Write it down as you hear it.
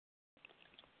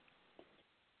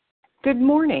Good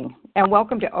morning, and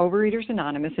welcome to Overeaters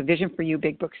Anonymous, a Vision for You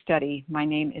Big Book study. My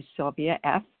name is Sylvia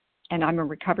F., and I'm a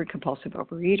recovered compulsive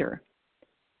overeater.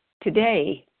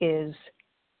 Today is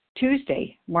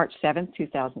Tuesday, March 7th,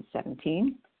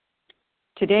 2017.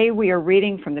 Today we are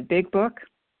reading from the Big Book,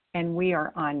 and we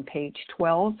are on page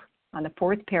 12, on the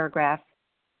fourth paragraph.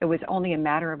 It was only a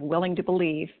matter of willing to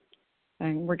believe,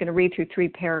 and we're going to read through 3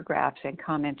 paragraphs and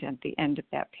comment at the end of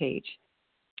that page.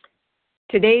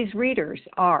 Today's readers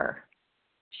are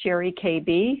Sherry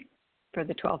K.B. for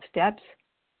the 12 Steps,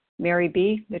 Mary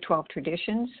B., the 12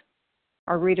 Traditions.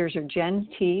 Our readers are Jen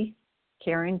T.,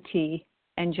 Karen T.,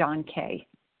 and John K.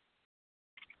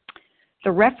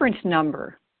 The reference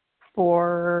number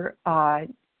for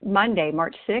Monday,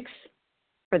 March 6th,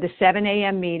 for the 7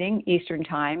 a.m. meeting Eastern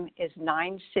Time is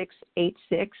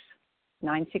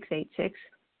 9686.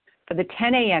 For the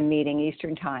 10 a.m. meeting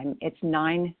Eastern Time, it's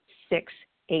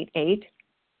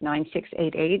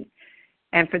 9688.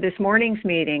 And for this morning's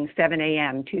meeting, 7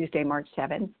 a.m., Tuesday, March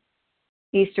 7th,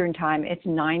 Eastern Time, it's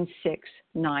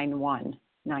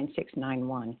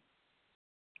 9691.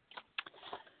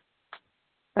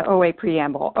 The OA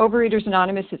Preamble. Overeaters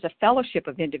Anonymous is a fellowship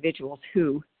of individuals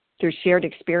who, through shared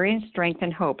experience, strength,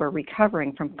 and hope, are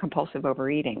recovering from compulsive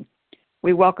overeating.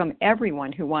 We welcome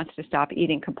everyone who wants to stop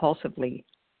eating compulsively.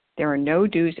 There are no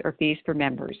dues or fees for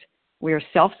members. We are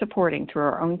self-supporting through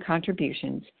our own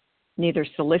contributions, neither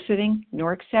soliciting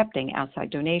nor accepting outside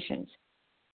donations.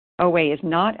 OA is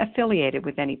not affiliated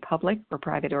with any public or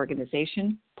private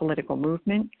organization, political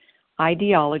movement,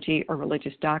 ideology, or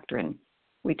religious doctrine.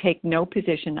 We take no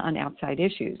position on outside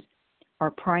issues.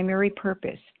 Our primary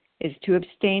purpose is to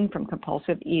abstain from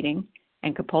compulsive eating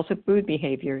and compulsive food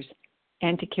behaviors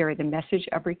and to carry the message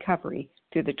of recovery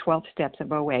through the 12 steps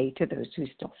of OA to those who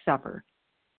still suffer.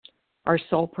 Our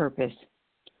sole purpose.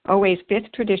 OA's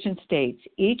 5th tradition states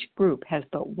each group has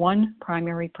but one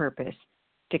primary purpose,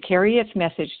 to carry its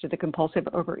message to the compulsive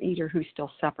overeater who still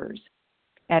suffers.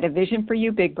 At a Vision for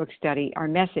You Big Book study, our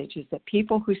message is that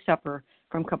people who suffer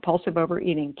from compulsive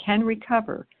overeating can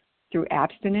recover through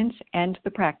abstinence and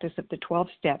the practice of the 12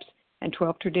 steps and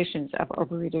 12 traditions of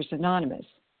Overeaters Anonymous.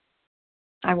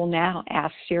 I will now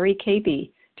ask Sherry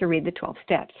K.B. to read the 12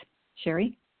 steps.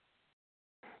 Sherry?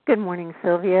 Good morning,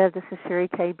 Sylvia. This is Sherry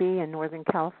K.B. in Northern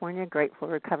California, grateful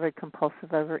recovered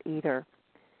compulsive overeater.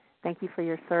 Thank you for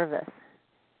your service.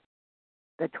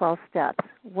 The 12 steps.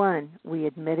 1, we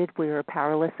admitted we were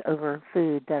powerless over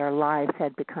food, that our lives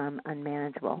had become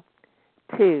unmanageable.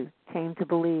 2, came to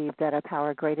believe that a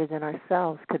power greater than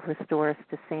ourselves could restore us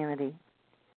to sanity.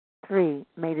 3,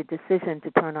 made a decision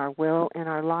to turn our will and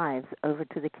our lives over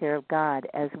to the care of God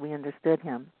as we understood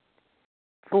Him.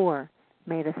 4,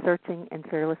 made a searching and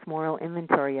fearless moral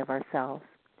inventory of ourselves.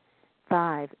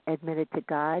 5, admitted to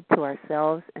God, to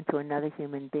ourselves, and to another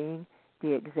human being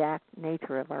the exact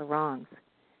nature of our wrongs.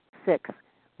 6,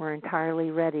 we're entirely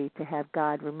ready to have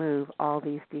God remove all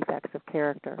these defects of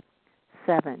character.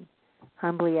 7,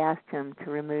 humbly asked Him to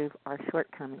remove our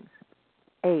shortcomings.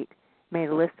 8, made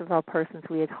a list of all persons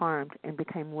we had harmed and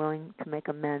became willing to make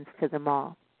amends to them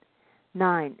all.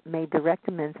 9, made direct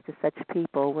amends to such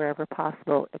people wherever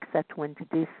possible, except when to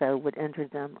do so would injure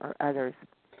them or others.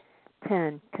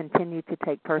 10, continued to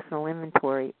take personal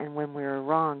inventory, and when we were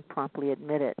wrong, promptly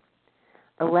admit it.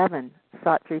 11,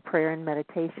 sought through prayer and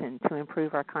meditation to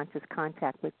improve our conscious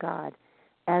contact with God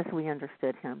as we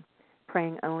understood Him,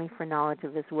 praying only for knowledge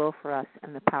of His will for us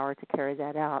and the power to carry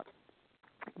that out.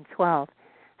 And 12,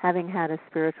 having had a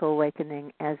spiritual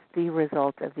awakening as the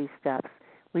result of these steps,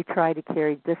 we try to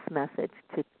carry this message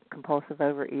to compulsive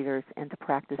overeaters and to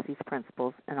practice these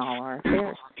principles in all our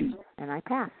affairs. And I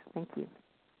pass. Thank you.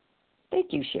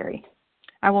 Thank you, Sherry.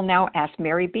 I will now ask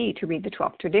Mary B. to read the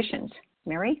 12 traditions.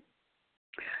 Mary?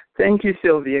 Thank you,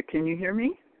 Sylvia. Can you hear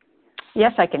me?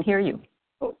 Yes, I can hear you.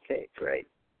 Okay, great.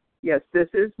 Yes, this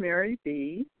is Mary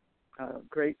B.,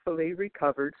 gratefully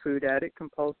recovered food addict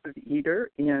compulsive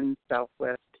eater in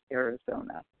Southwest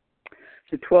Arizona.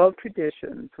 The 12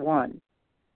 traditions. 1,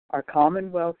 our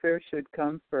common welfare should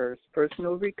come first.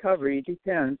 Personal recovery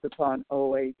depends upon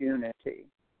OA unity.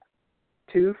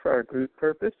 2, for our group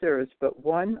purpose, there is but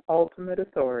one ultimate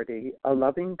authority, a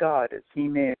loving God, as He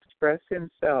may express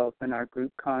Himself in our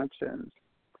group conscience.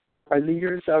 Our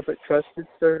leaders are but trusted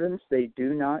servants, they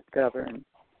do not govern.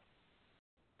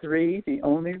 3, the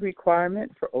only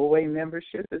requirement for OA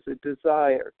membership is a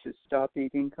desire to stop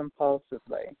eating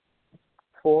compulsively.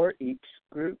 4, each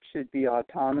group should be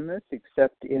autonomous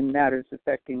except in matters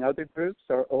affecting other groups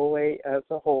or OA as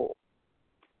a whole.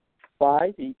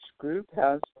 5, each group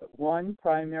has but one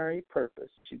primary purpose,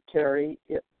 to carry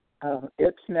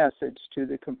its message to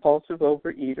the compulsive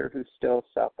overeater who still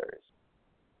suffers.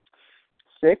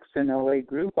 6, an OA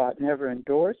group ought never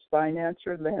endorse, finance,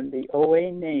 or lend the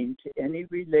OA name to any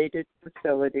related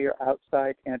facility or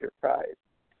outside enterprise,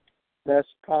 lest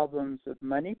problems of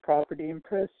money, property, and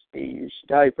prestige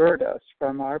divert us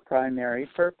from our primary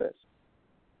purpose.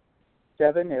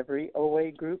 7, every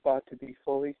OA group ought to be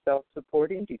fully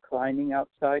self-supporting, declining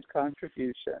outside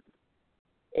contributions.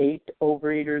 8,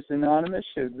 Overeaters Anonymous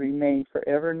should remain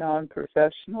forever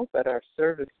non-professional, but our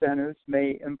service centers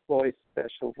may employ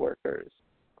special workers.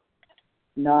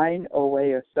 9,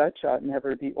 OA as such ought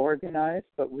never be organized,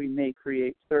 but we may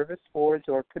create service boards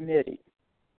or committees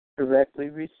directly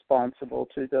responsible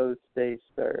to those they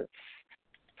serve.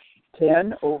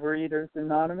 10, Overeaters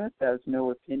Anonymous has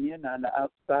no opinion on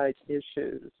outside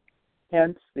issues.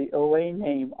 Hence, the OA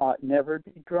name ought never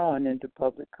be drawn into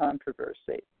public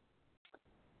controversy.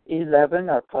 11,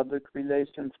 our public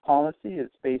relations policy is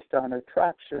based on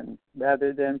attraction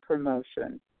rather than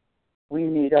promotion. We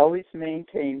need always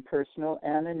maintain personal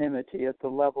anonymity at the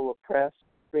level of press,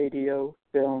 radio,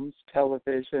 films,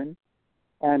 television,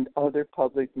 and other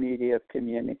public media of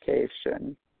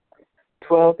communication.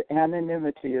 12,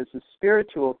 anonymity is the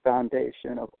spiritual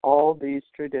foundation of all these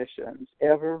traditions,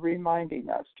 ever reminding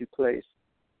us to place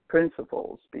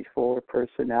principles before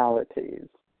personalities.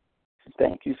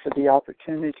 Thank you for the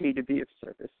opportunity to be of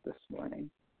service this morning.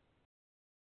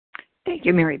 Thank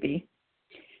you, Mary B.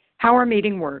 How our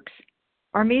meeting works.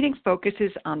 Our meeting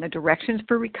focuses on the directions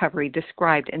for recovery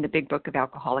described in the Big Book of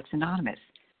Alcoholics Anonymous.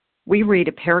 We read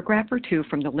a paragraph or two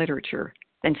from the literature,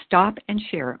 then stop and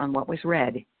share on what was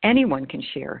read. Anyone can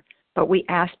share, but we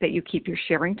ask that you keep your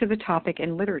sharing to the topic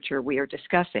and literature we are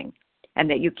discussing, and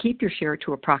that you keep your share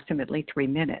to approximately 3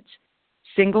 minutes.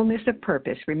 Singleness of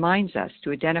purpose reminds us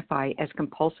to identify as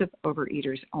compulsive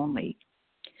overeaters only.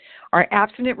 Our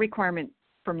abstinent requirement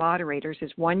for moderators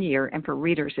is 1 year and for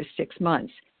readers is 6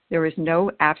 months. There is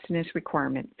no abstinence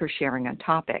requirement for sharing on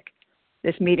topic.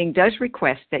 This meeting does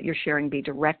request that your sharing be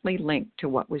directly linked to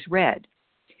what was read.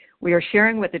 We are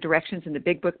sharing what the directions in the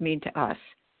Big Book mean to us.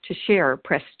 To share,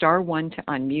 press star 1 to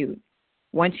unmute.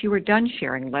 Once you are done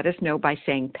sharing, let us know by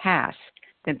saying pass,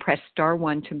 then press star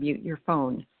 1 to mute your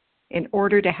phone. In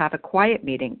order to have a quiet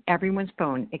meeting, everyone's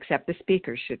phone except the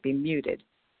speaker should be muted.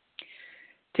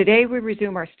 Today we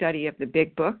resume our study of the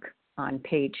Big Book on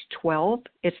page 12.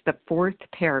 It's the 4th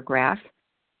paragraph.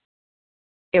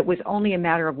 It was only a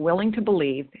matter of willing to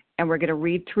believe, and we're going to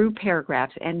read through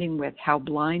paragraphs ending with how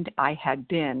blind I had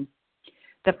been.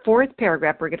 The 4th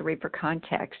paragraph we're going to read for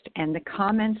context, and the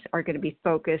comments are going to be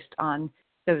focused on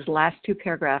those last 2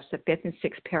 paragraphs, the 5th and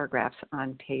 6th paragraphs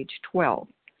on page 12.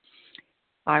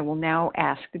 I will now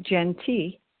ask Jen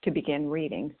T. to begin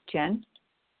reading. Jen?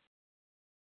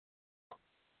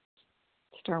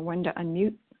 Star 1 to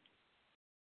unmute.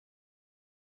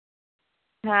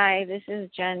 Hi, this is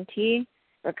Jen T.,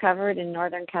 recovered in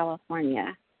Northern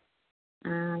California.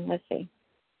 Let's see.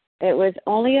 It was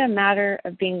only a matter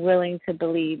of being willing to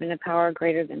believe in a power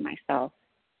greater than myself.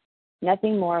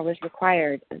 Nothing more was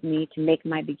required of me to make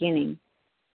my beginning.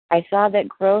 I saw that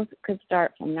growth could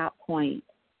start from that point.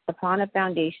 Upon a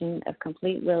foundation of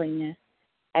complete willingness,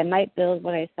 I might build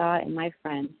what I saw in my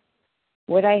friends.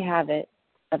 Would I have it?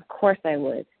 Of course I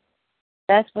would.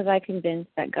 Thus was I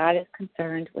convinced that God is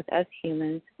concerned with us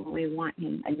humans when we want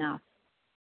Him enough.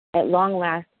 At long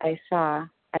last I saw,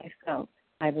 I felt,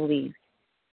 I believed.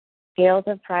 Scales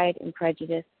of pride and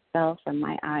prejudice fell from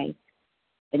my eyes.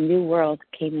 A new world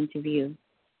came into view.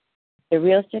 The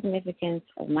real significance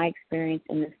of my experience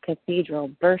in this cathedral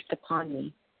burst upon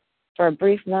me. For a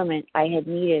brief moment I had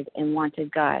needed and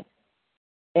wanted God.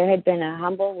 There had been a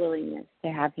humble willingness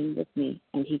to have Him with me,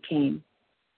 and He came.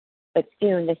 But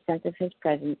soon the sense of His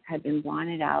presence had been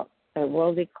blotted out by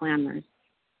worldly clamors,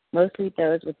 mostly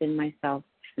those within myself,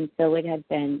 and so it had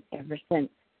been ever since.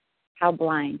 How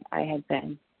blind I had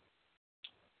been.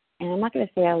 And I'm not going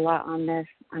to say a lot on this.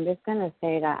 I'm just going to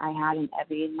say that I had an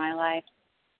Evie in my life.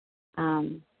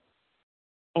 And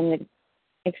the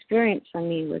experience for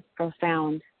me was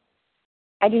profound.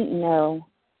 I didn't know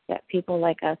that people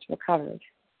like us recovered.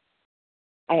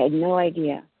 I had no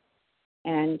idea.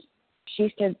 And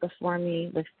she stood before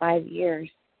me with 5 years.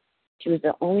 She was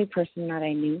the only person that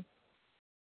I knew.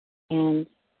 And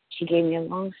she gave me a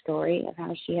long story of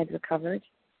how she had recovered.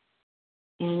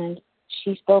 And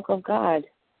she spoke of God.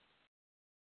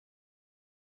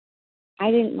 I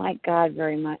didn't like God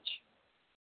very much.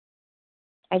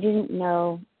 I didn't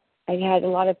know. I had a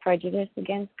lot of prejudice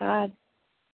against God.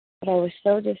 But I was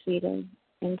so defeated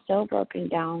and so broken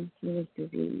down from this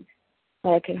disease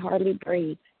that I could hardly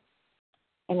breathe.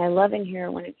 And I love in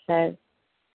here when it says,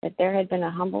 that there had been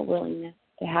a humble willingness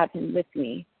to have him with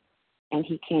me, and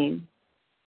he came.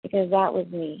 Because that was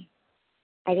me.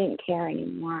 I didn't care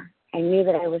anymore. I knew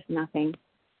that I was nothing.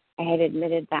 I had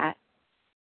admitted that.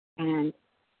 And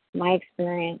my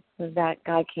experience was that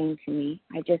God came to me.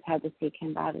 I just had to seek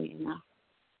him badly enough.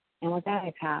 And with that,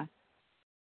 I pass.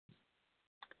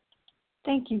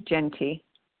 Thank you, Jen T.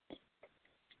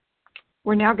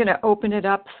 We're now going to open it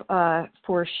up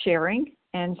for sharing.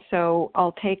 And so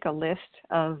I'll take a list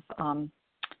of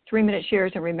 3-minute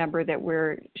shares, and remember that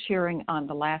we're sharing on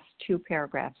the last 2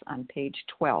 paragraphs on page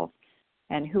 12.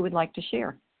 And who would like to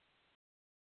share?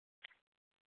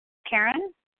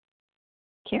 Karen?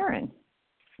 Karen.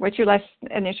 What's your last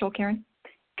initial, Karen?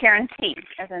 Karen T,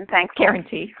 as in thanks. Karen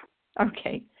T.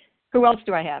 Okay. Who else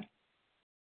do I have?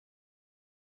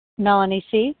 Melanie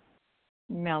C.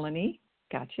 Melanie.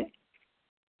 Gotcha.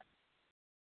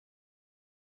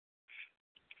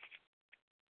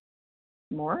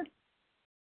 More?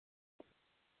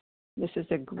 This is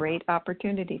a great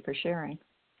opportunity for sharing.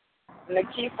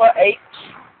 Lakeitha H.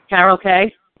 Carol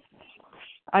K.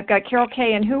 I've got Carol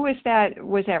K. And who was that?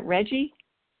 Was that Reggie?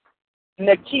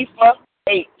 Lakeitha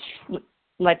H.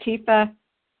 Latifa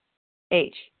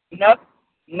H.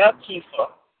 Lakeitha.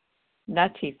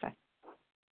 Latifa.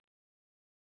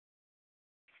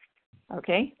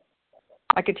 Okay.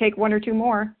 I could take 1 or 2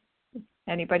 more.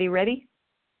 Anybody ready?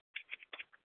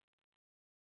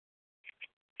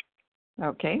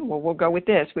 Okay, well, we'll go with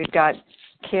this. We've got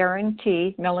Karen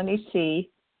T, Melanie C,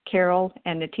 Carol,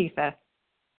 and Latifa.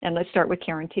 And let's start with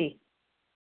Karen T.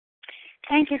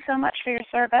 Thank you so much for your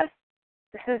service.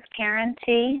 This is Karen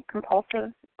T,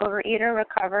 compulsive overeater,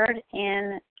 recovered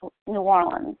in New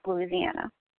Orleans,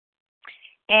 Louisiana.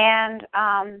 And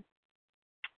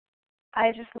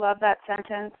I just love that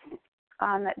sentence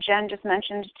that Jen just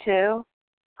mentioned too.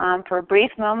 For a brief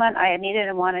moment, I had needed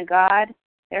and wanted God.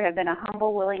 There had been a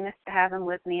humble willingness to have him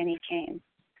with me, and he came.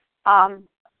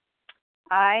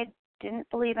 I didn't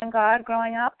believe in God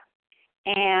growing up,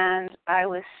 and I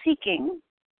was seeking,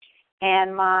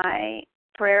 and my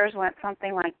prayers went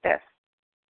something like this.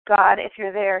 God, if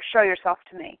you're there, show yourself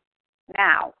to me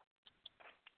now.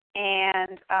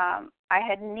 And I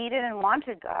had needed and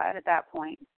wanted God at that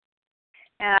point,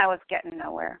 and I was getting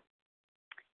nowhere.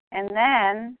 And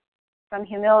then some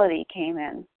humility came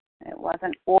in. It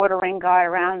wasn't ordering God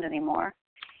around anymore.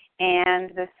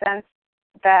 And the sense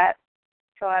that,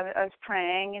 so I was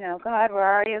praying, God, where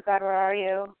are you? God, where are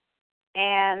you?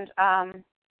 And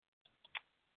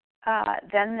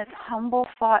then this humble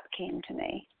thought came to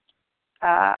me.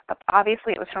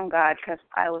 Obviously, it was from God because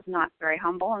I was not very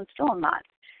humble and still am not.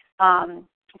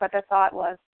 But the thought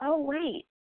was, oh, wait,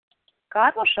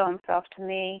 God will show himself to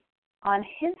me on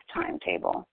his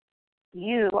timetable.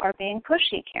 You are being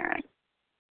pushy, Karen.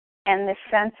 And this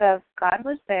sense of God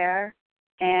was there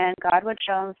and God would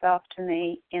show himself to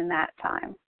me in that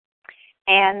time.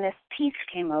 And this peace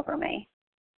came over me.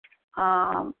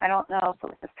 I don't know if it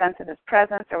was the sense of his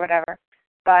presence or whatever,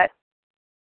 but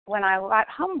when I got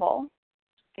humble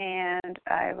and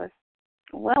I was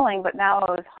willing, but now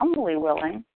I was humbly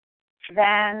willing,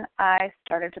 then I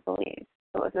started to believe.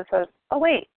 It was this, oh,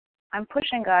 wait, I'm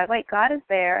pushing God. Wait, God is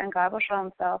there and God will show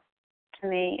himself to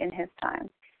me in his time.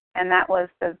 And that was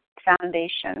the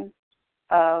foundation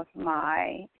of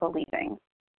my believing.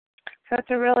 So it's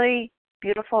a really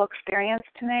beautiful experience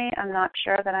to me. I'm not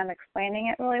sure that I'm explaining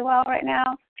it really well right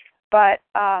now, but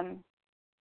I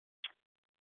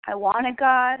wanted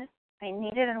God, I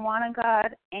needed and wanted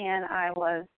God, and I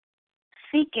was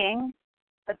seeking,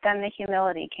 but then the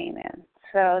humility came in.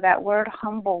 So that word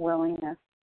humble willingness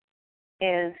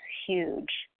is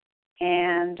huge.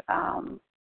 And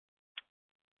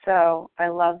so I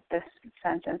love this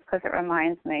sentence because it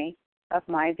reminds me of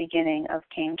my beginning of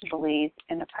came to believe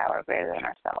in a power greater than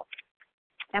ourselves.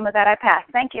 And with that, I pass.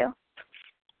 Thank you.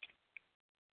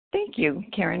 Thank you,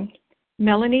 Karen.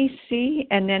 Melanie C.,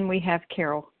 and then we have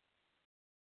Carol.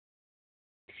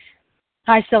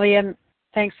 Hi, Sylvia.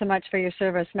 Thanks so much for your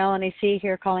service. Melanie C.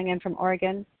 here calling in from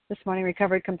Oregon this morning,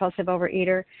 recovered compulsive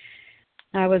overeater.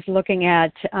 I was looking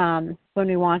at when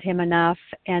we want him enough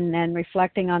and then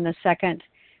reflecting on the second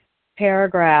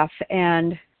paragraph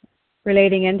and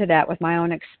relating into that with my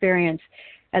own experience.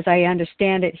 As I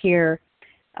understand it here,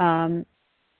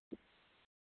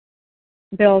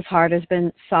 Bill's heart has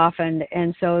been softened,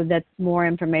 and so that more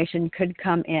information could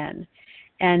come in.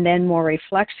 And then more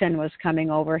reflection was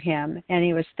coming over him, and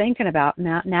he was thinking about,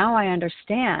 now I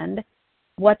understand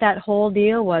what that whole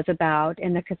deal was about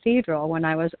in the cathedral when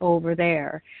I was over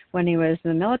there, when he was in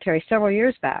the military several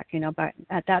years back. But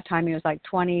at that time he was like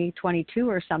 20, 22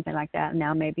 or something like that. And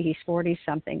now maybe he's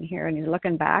 40-something here. And he's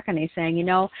looking back and he's saying,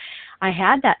 I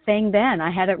had that thing then. I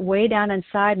had it way down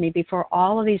inside me before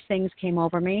all of these things came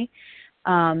over me.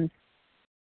 And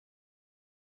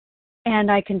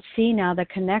I can see now the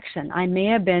connection. I may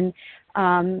have been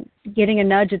getting a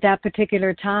nudge at that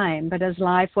particular time, but as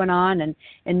life went on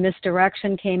and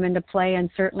misdirection came into play, and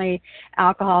certainly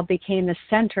alcohol became the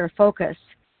center focus,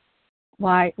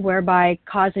 whereby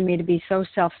causing me to be so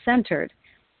self-centered,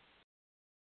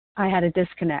 I had a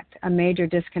disconnect, a major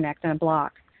disconnect and a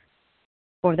block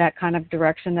for that kind of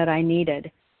direction that I needed.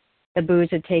 The booze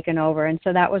had taken over. And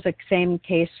so that was the same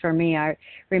case for me. I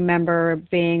remember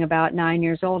being about 9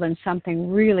 years old and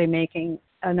something really making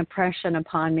an impression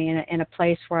upon me in a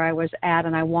place where I was at,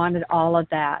 and I wanted all of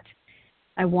that.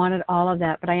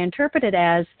 But I interpreted it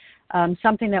as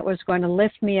something that was going to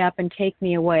lift me up and take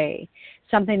me away,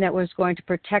 something that was going to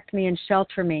protect me and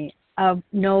shelter me of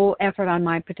no effort on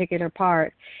my particular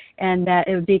part, and that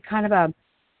it would be kind of a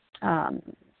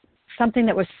something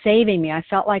that was saving me. I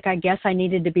felt like I guess I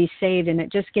needed to be saved, and it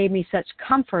just gave me such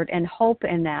comfort and hope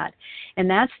in that. And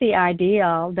that's the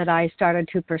ideal that I started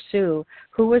to pursue.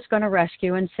 Who was going to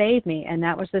rescue and save me? And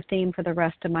that was the theme for the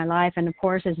rest of my life. And of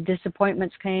course, as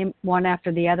disappointments came one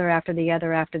after the other, after the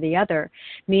other, after the other,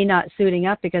 me not suiting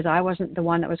up because I wasn't the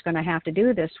one that was going to have to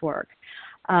do this work,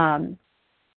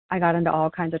 I got into all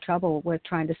kinds of trouble with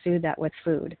trying to soothe that with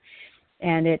food.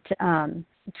 And it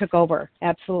took over,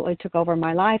 absolutely took over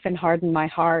my life and hardened my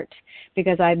heart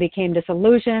because I became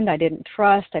disillusioned. I didn't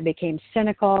trust. I became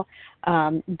cynical,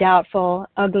 doubtful,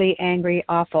 ugly, angry,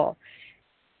 awful.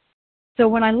 So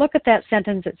when I look at that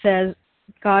sentence that says,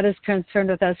 God is concerned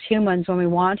with us humans when we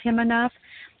want him enough,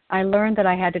 I learned that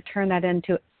I had to turn that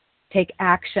into take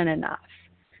action enough.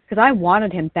 Because I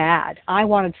wanted him bad. I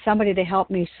wanted somebody to help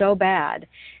me so bad.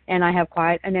 And I have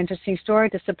quite an interesting story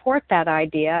to support that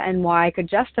idea and why I could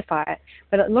justify it.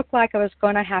 But it looked like I was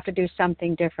going to have to do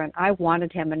something different. I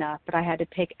wanted him enough, but I had to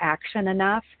take action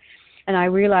enough. And I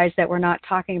realized that we're not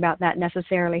talking about that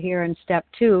necessarily here in step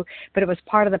 2, but it was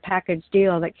part of the package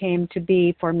deal that came to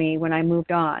be for me when I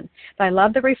moved on. But I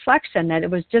love the reflection that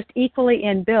it was just equally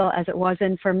in Bill as it was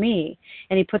in for me.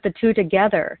 And he put the two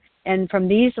together. And from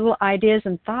these little ideas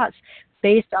and thoughts,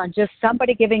 based on just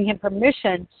somebody giving him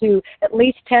permission to at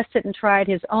least test it and try it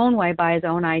his own way by his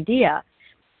own idea,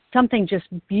 something just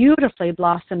beautifully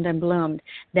blossomed and bloomed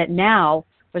that now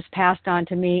was passed on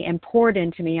to me and poured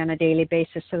into me on a daily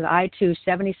basis so that I, too,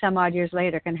 70-some-odd years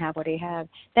later, can have what he had.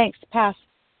 Thanks. Pass.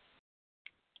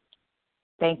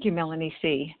 Thank you, Melanie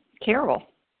C. Carol.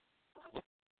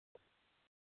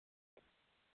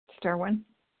 Star one.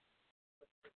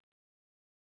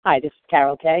 Hi, this is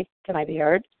Carol K. Can I be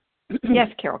heard? Yes,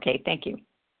 Carol K. Thank you.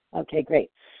 Okay,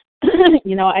 great.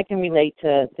 I can relate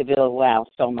to Bill, wow,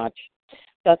 so much.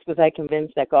 Thus was I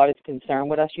convinced that God is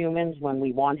concerned with us humans when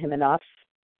we want him enough.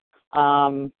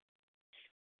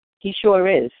 He sure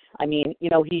is. I mean,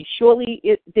 he surely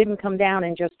didn't come down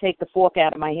and just take the fork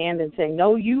out of my hand and say,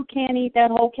 no, you can't eat that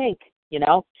whole cake,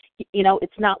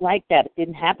 It's not like that. It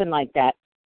didn't happen like that.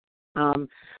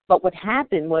 But what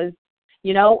happened was,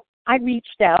 I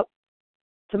reached out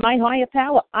to my higher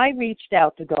power. I reached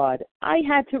out to God. I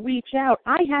had to reach out.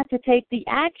 I had to take the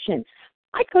action.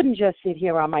 I couldn't just sit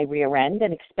here on my rear end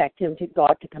and expect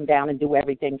God to come down and do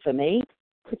everything for me.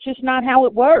 It's just not how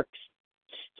it works.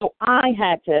 So I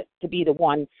had to be the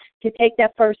one to take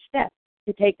that first step,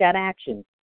 to take that action,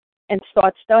 and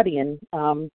start studying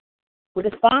with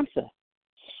a sponsor.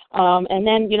 And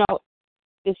then,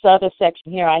 this other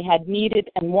section here, I had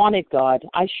needed and wanted God.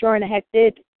 I sure in the heck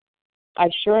did.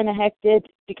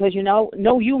 Because,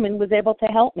 no human was able to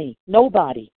help me.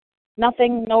 Nobody.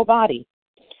 Nothing, nobody.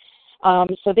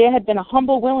 So there had been a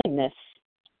humble willingness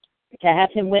to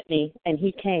have him with me, and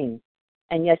he came.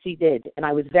 And yes, he did. And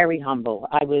I was very humble.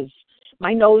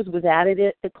 My nose was out of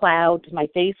the clouds. My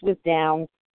face was down,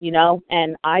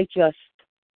 and I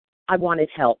wanted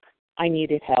help. I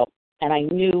needed help. And I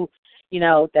knew,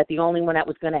 that the only one that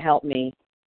was going to help me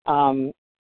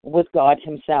was God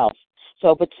himself.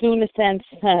 So, but soon the sense,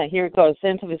 here it goes,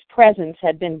 sense of his presence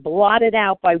had been blotted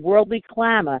out by worldly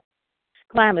clamors,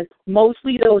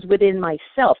 mostly those within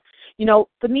myself.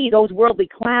 For me, those worldly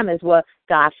clamors were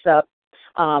gossip,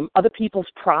 other people's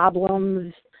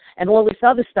problems, and all this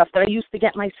other stuff that I used to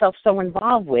get myself so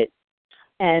involved with.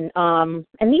 And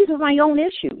these are my own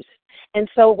issues. And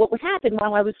so what would happen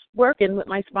while I was working with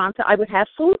my sponsor, I would have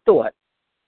food thoughts.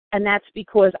 And that's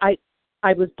because I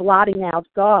was blotting out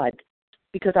God,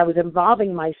 because I was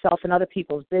involving myself in other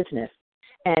people's business.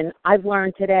 And I've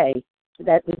learned today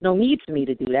that there's no need for me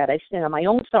to do that. I stand on my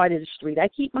own side of the street. I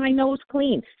keep my nose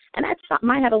clean. And that's something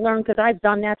I had to learn because I've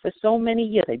done that for so many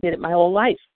years. I did it my whole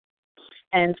life.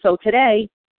 And so today,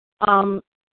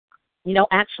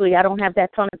 actually I don't have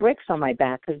that ton of bricks on my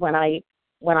back because when I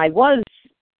was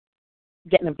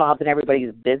getting involved in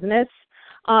everybody's business,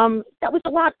 that was a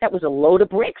lot. That was a load of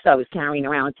bricks I was carrying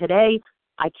around. Today,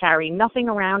 I carry nothing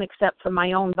around except for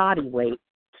my own body weight.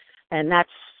 And that's,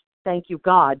 thank you,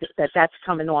 God, that's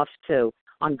coming off too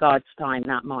on God's time,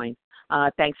 not mine.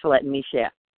 Thanks for letting me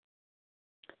share.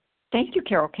 Thank you,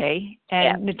 Carol K.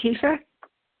 And Natifa,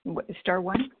 star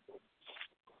 1.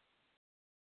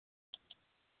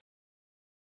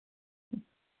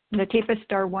 Natifa,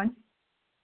 star 1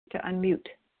 to unmute.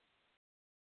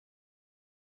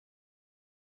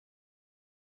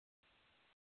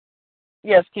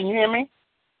 Yes, can you hear me?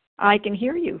 I can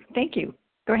hear you. Thank you.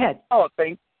 Go ahead. Oh,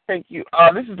 thank you.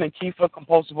 This is Nakifa,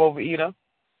 compulsive overeater.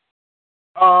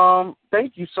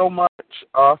 Thank you so much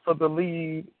for the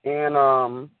lead.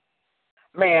 And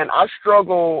man, I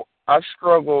struggle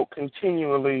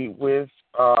continually with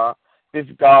this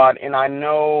God, and I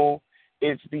know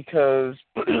it's because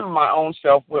my own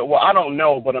self-will. Well, I don't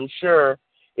know, but I'm sure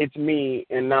it's me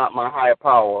and not my higher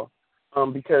power,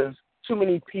 because too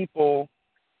many people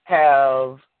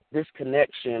have this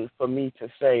connection for me to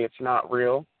say it's not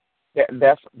real.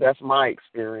 That's my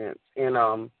experience. And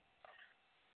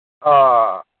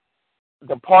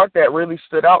the part that really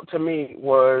stood out to me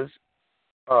was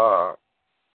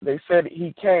they said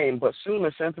he came, but soon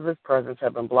the sense of his presence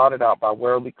had been blotted out by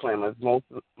worldly clamors,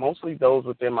 mostly those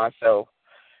within myself.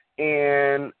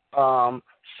 And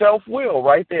self-will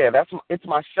right there. It's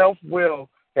my self-will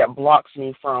that blocks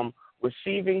me from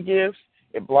receiving gifts.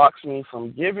 It blocks me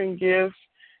from giving gifts.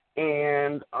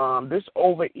 And this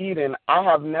overeating, I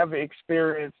have never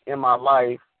experienced in my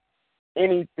life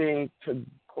anything to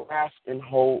grasp and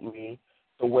hold me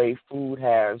the way food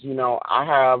has. I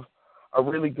have a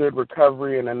really good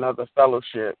recovery in another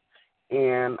fellowship,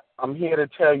 and I'm here to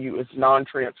tell you it's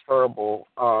non-transferable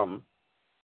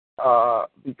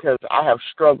because I have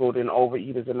struggled in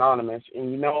Overeaters Anonymous.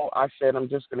 And, I said I'm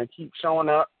just going to keep showing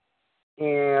up,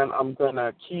 and I'm going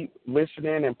to keep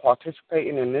listening and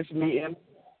participating in this meeting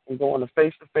and going to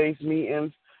face-to-face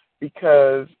meetings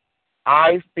because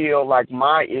I feel like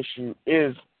my issue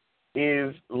is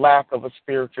lack of a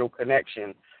spiritual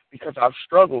connection because I've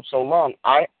struggled so long.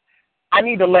 I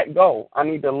need to let go. I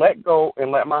need to let go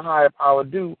and let my higher power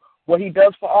do what he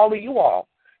does for all of you all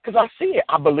because I see it.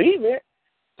 I believe it.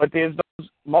 But there's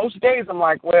most days I'm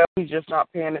like, well, he's just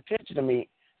not paying attention to me.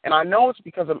 And I know it's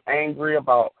because I'm angry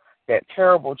about that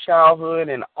terrible childhood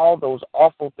and all those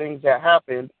awful things that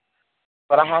happened.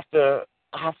 But I have to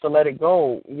let it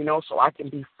go, so I can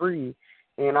be free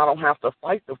and I don't have to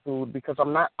fight the food because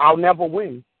I'll never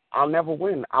win. I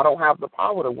don't have the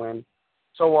power to win.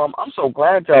 So I'm so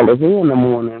glad y'all are here in the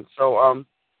morning. So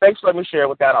thanks for letting me share.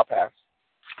 With that, I'll pass.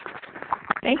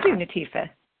 Thank you, Natifa.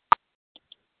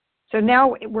 So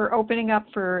now we're opening up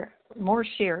for more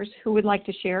shares. Who would like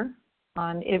to share?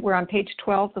 We're on page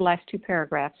 12, the last 2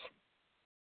 paragraphs.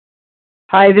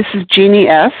 Hi, this is Jeannie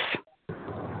S.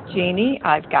 Jeannie,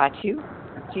 I've got you.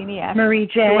 Jeannie S. Marie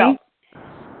J.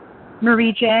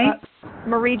 Marie J.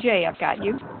 Marie J, I've got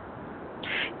you.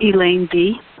 Elaine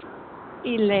B.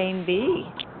 Elaine B.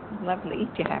 Lovely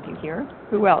to have you here.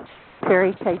 Who else?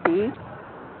 Sherry K.B.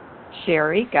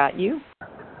 Sherry, got you.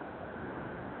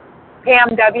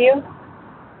 Pam W.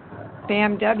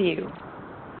 Pam W.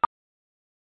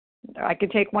 I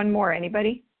could take one more.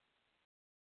 Anybody?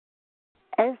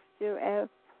 Esther F.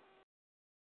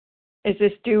 Is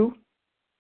this Stu?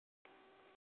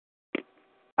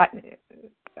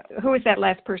 Who is that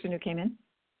last person who came in?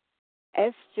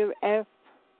 Esther F.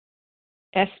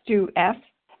 Esther F.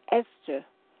 Esther.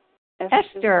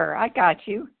 Esther, I got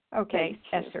you. Okay,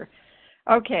 Esther.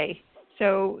 Okay,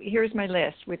 so here's my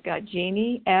list. We've got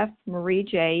Jeannie F., Marie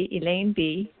J., Elaine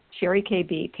B., Sherry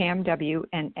K.B., Pam W.,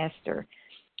 and Esther.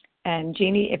 And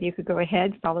Jeannie, if you could go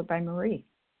ahead, followed by Marie.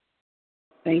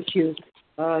 Thank you.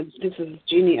 This is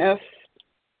Jeannie F.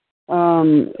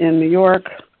 In New York.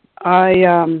 I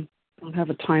don't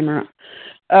have a timer.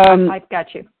 I've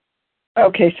got you.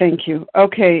 Okay, thank you.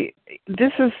 Okay,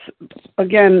 this is,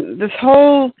 again,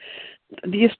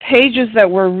 these pages that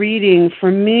we're reading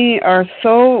for me are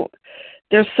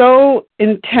they're so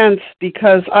intense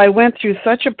because I went through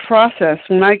such a process.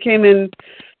 When I came in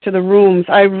to the rooms,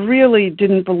 I really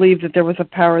didn't believe that there was a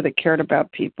power that cared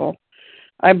about people.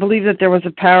 I believed that there was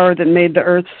a power that made the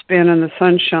earth spin and the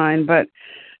sun shine, but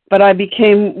but I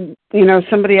became,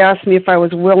 somebody asked me if I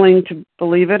was willing to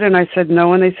believe it, and I said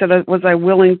no, and they said, was I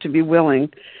willing to be willing,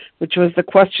 which was the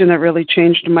question that really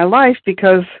changed my life,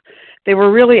 because they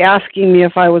were really asking me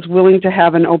if I was willing to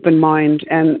have an open mind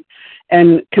and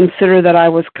consider that I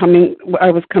was coming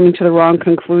to the wrong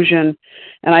conclusion.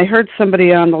 And I heard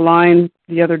somebody on the line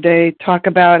the other day talk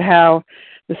about how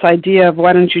this idea of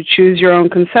why don't you choose your own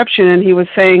conception, and he was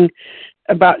talking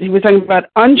about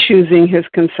unchoosing his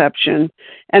conception.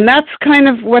 And that's kind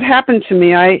of what happened to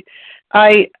me.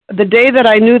 The day that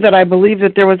I knew that I believed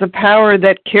that there was a power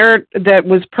that cared, that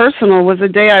was personal, was the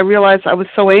day I realized I was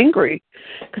so angry,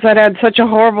 because I'd had such a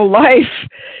horrible life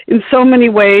in so many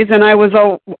ways, and I was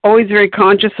always very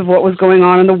conscious of what was going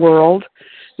on in the world,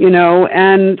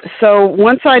 and so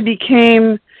once I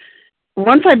became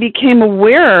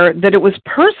aware that it was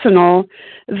personal,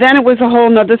 then it was a whole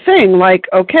nother thing, like,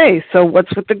 okay, so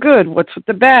what's with the good, what's with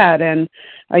the bad? And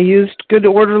I used good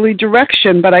orderly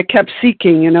direction, but I kept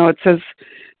seeking. It says,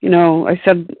 I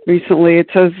said recently,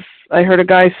 I heard a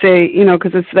guy say,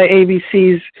 because it's the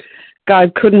ABCs,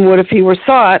 God could and would if he were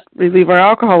sought, relieve our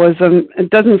alcoholism. It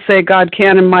doesn't say God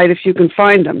can and might if you can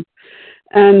find him.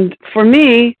 And for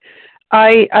me,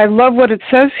 I love what it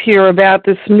says here about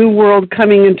this new world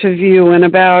coming into view, and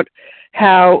about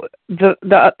how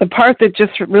the part that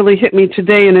just really hit me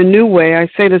today in a new way, I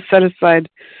say the set-aside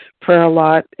prayer a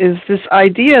lot, is this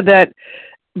idea that,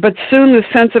 but soon the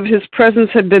sense of his presence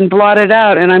had been blotted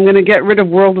out, and I'm going to get rid of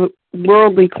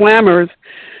worldly clamors,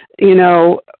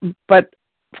 but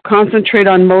concentrate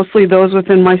on mostly those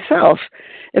within myself.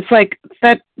 It's like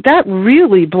that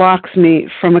really blocks me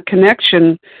from a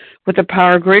connection with a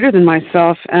power greater than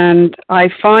myself. And I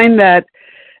find that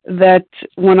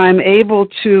when I'm able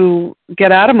to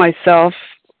get out of myself,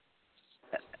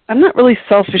 I'm not really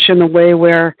selfish in the way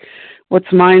where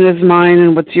what's mine is mine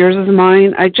and what's yours is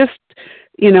mine. I just,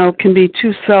 can be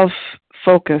too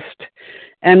self-focused.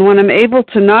 And when I'm able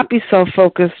to not be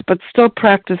self-focused but still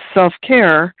practice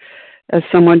self-care, as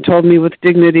someone told me, with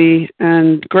dignity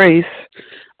and grace,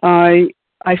 I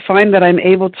find that I'm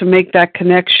able to make that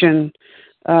connection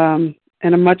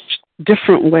in a much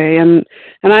different way. And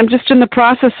I'm just in the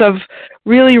process of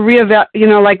really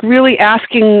really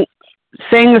asking,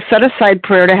 saying the set-aside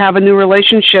prayer to have a new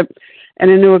relationship and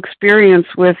a new experience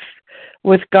with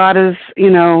God, as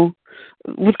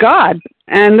with God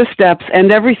and the steps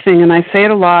and everything. And I say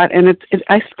it a lot, and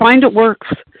I find it works.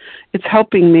 It's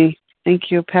helping me.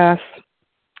 Thank you. Pass.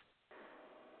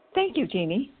 Thank you,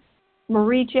 Jeannie.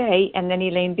 Marie J. and then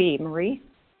Elaine B. Marie.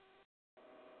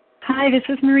 Hi, this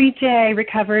is Marie J.,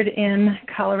 recovered in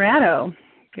Colorado.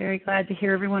 Very glad to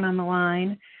hear everyone on the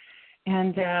line.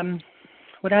 And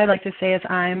what I'd like to say is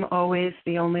I'm always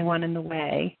the only one in the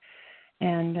way,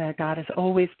 and God is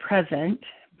always present,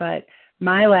 but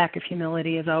my lack of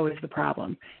humility is always the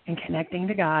problem, and connecting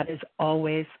to God is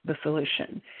always the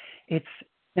solution. It's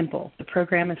simple. The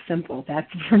program is simple. That,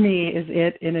 for me, is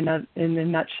it in a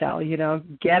nutshell.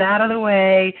 Get out of the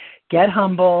way, get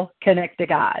humble, connect to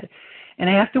God. And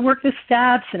I have to work the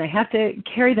steps, and I have to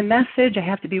carry the message. I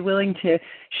have to be willing to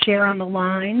share on the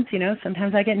lines.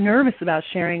 Sometimes I get nervous about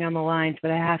sharing on the lines,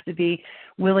 but I have to be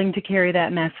willing to carry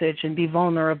that message and be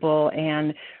vulnerable,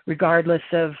 and regardless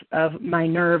of my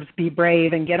nerves, be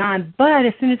brave and get on. But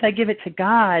as soon as I give it to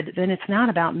God, then it's not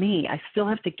about me. I still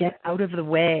have to get out of the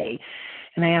way,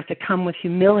 and I have to come with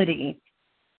humility.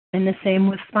 And the same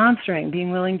with sponsoring,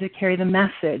 being willing to carry the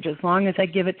message. As long as I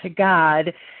give it to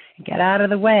God, get out of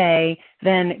the way,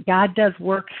 then God does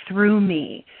work through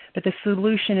me. But the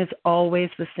solution is always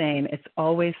the same. It's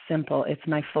always simple. It's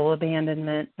my full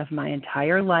abandonment of my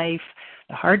entire life,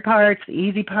 the hard parts, the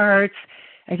easy parts.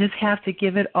 I just have to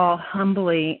give it all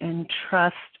humbly and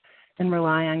trust and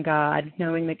rely on God,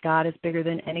 knowing that God is bigger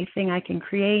than anything I can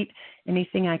create,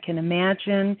 anything I can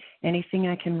imagine, anything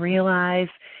I can realize.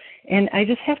 And I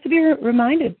just have to be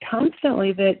reminded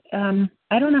constantly that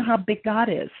I don't know how big God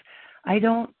is. I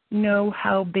don't know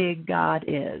how big God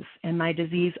is, and my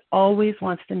disease always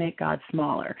wants to make God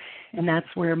smaller, and that's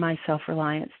where my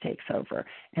self-reliance takes over,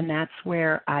 and that's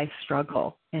where I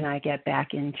struggle, and I get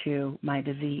back into my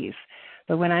disease.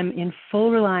 But when I'm in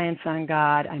full reliance on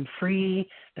God, I'm free,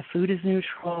 the food is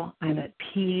neutral, I'm at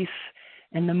peace,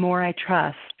 and the more I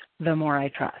trust,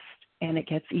 and it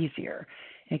gets easier.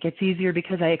 It gets easier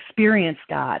because I experience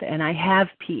God, and I have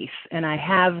peace, and I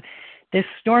have this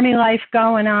stormy life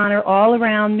going on or all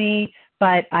around me,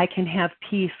 but I can have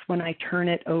peace when I turn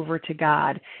it over to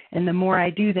God. And the more I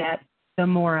do that, the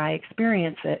more I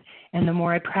experience it. And the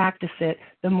more I practice it,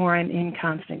 the more I'm in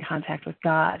constant contact with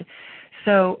God.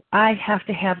 So I have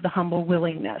to have the humble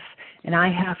willingness, and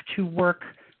I have to work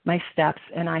my steps,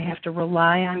 and I have to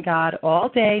rely on God all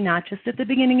day, not just at the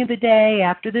beginning of the day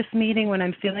after this meeting when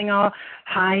I'm feeling all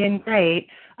high and great.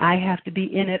 I have to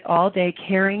be in it all day,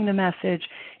 carrying the message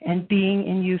and being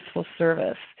in useful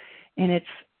service. And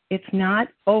it's not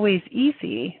always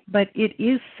easy, but it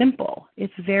is simple.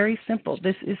 It's very simple.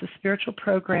 This is a spiritual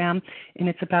program, and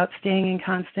it's about staying in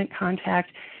constant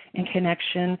contact and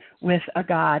connection with a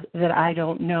God that I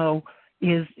don't know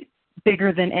is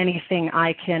bigger than anything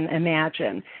I can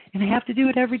imagine. And I have to do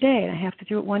it every day, and I have to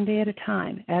do it one day at a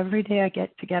time. Every day I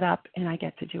get to get up, and I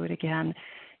get to do it again.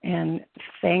 And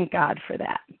thank God for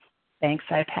that. Thanks,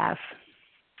 I pass.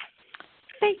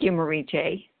 Thank you, Marie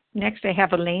J. Next, I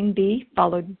have Elaine B.,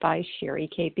 followed by Sherry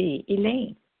KB.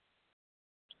 Elaine.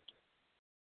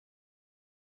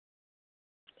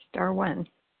 Star 1,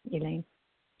 Elaine.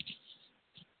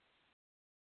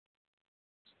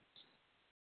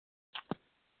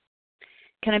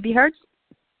 Can I be heard?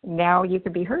 Now you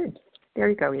can be heard. There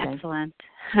you go, Elaine. Excellent.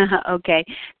 Okay.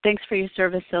 Thanks for your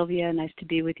service, Sylvia. Nice to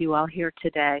be with you all here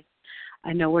today.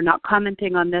 I know we're not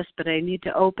commenting on this, but I need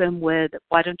to open with,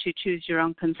 why don't you choose your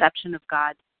own conception of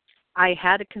God? I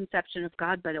had a conception of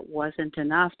God, but it wasn't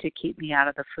enough to keep me out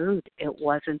of the food. It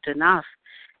wasn't enough.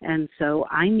 And so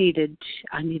I needed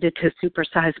to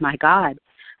supersize my God.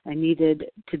 I needed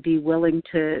to be willing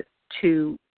to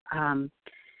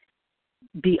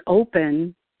be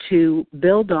open to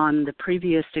build on the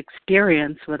previous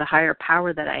experience with a higher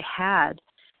power that I had,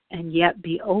 and yet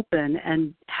be open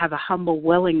and have a humble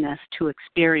willingness to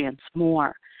experience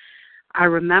more. I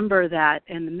remember that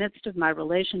in the midst of my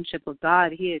relationship with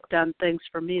God, He had done things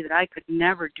for me that I could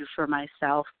never do for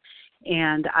myself.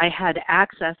 And I had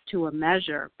access to a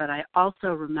measure, but I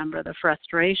also remember the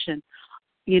frustration.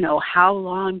 You know, how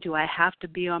long do I have to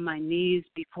be on my knees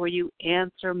before you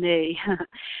answer me?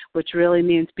 Which really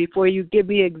means before you give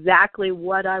me exactly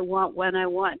what I want, when I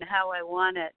want, and how I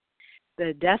want it.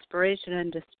 The desperation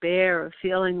and despair of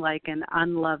feeling like an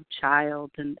unloved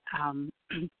child and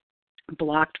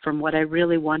blocked from what I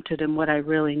really wanted and what I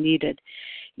really needed.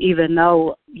 Even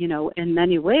though, you know, in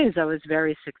many ways I was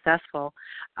very successful,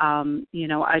 you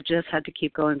know, I just had to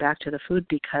keep going back to the food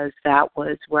because that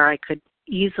was where I could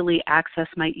easily access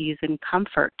my ease and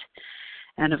comfort.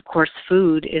 And of course,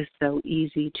 food is so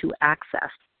easy to access.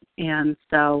 And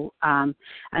so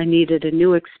I needed a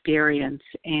new experience,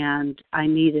 and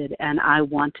I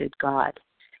wanted God.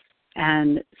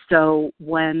 And so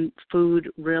when food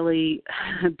really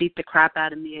beat the crap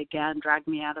out of me again, dragged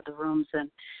me out of the rooms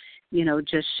and, you know,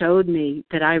 just showed me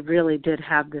that I really did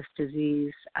have this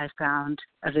disease, I found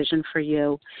a vision for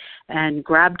you and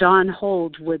grabbed on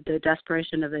hold with the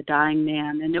desperation of a dying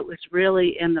man. And it was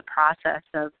really in the process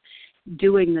of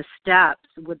doing the steps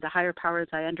with the higher powers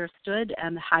I understood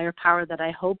and the higher power that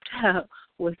I hoped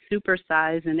was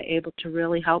supersized and able to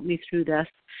really help me through this.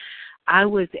 I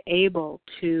was able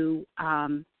to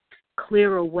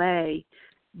clear away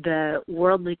the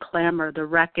worldly clamor, the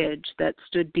wreckage that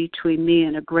stood between me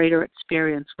and a greater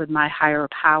experience with my higher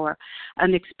power,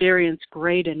 an experience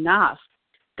great enough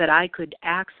that I could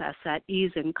access that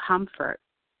ease and comfort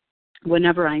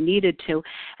whenever I needed to.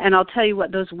 And I'll tell you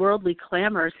what, those worldly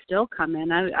clamors still come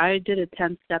in. I did a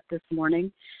 10-step this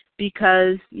morning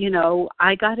because, you know,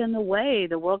 I got in the way.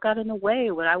 The world got in the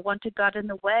way. What I wanted got in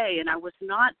the way, and I was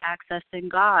not accessing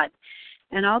God.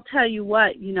 And I'll tell you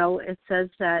what, you know, it says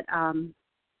that,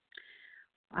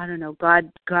 I don't know,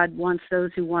 God wants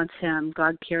those who want Him.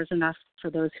 God cares enough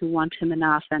for those who want Him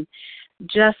enough. And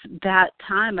just that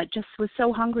time, I just was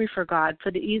so hungry for God,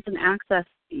 for the ease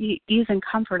and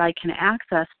comfort I can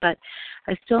access, but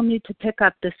I still need to pick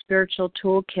up the spiritual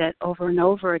toolkit over and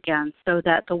over again so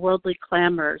that the worldly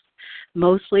clamors,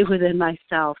 mostly within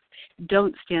myself,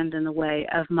 don't stand in the way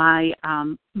of my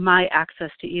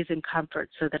access to ease and comfort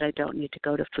so that I don't need to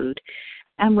go to food.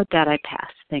 And with that, I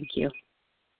pass. Thank you.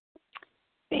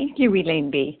 Thank you,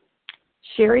 Elaine B.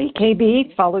 Sherry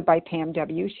KB, followed by Pam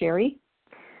W. Sherry.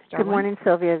 Good morning,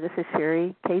 Sylvia. This is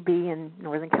Sherry KB in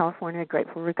Northern California,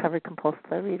 grateful recovered compulsive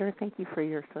overeater. Thank you for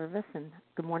your service, and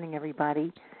good morning,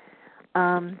 everybody.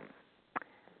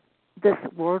 This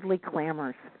worldly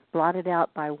clamors, blotted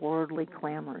out by worldly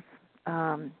clamors.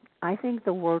 I think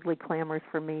the worldly clamors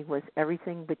for me was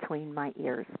everything between my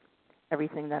ears,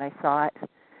 everything that I thought,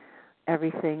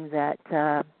 everything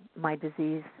that my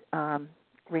disease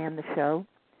ran the show,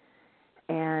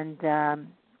 and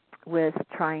with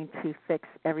trying to fix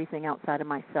everything outside of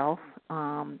myself,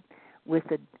 with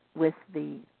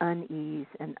the unease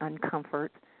and uncomfort.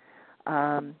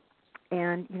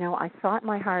 And, you know, I sought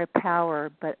my higher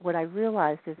power, but what I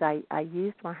realized is I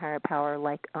used my higher power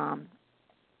like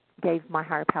gave my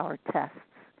higher power tests.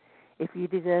 if you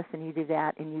do this and you do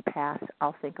that and you pass,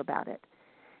 I'll think about it.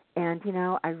 And,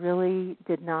 I really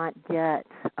did not get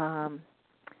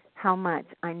how much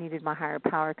I needed my higher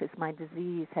power, because my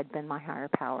disease had been my higher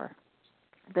power.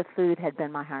 The food had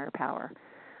been my higher power.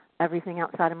 Everything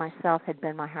outside of myself had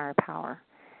been my higher power.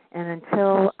 And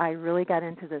until I really got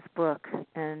into this book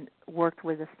and worked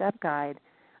with a step guide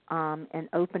and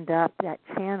opened up that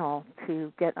channel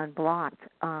to get unblocked,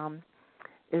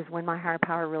 is when my higher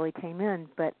power really came in.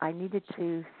 But I needed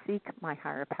to seek my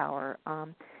higher power.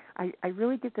 I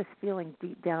really get this feeling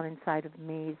deep down inside of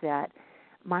me that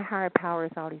my higher power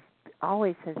is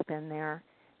always has been there.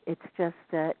 It's just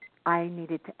that I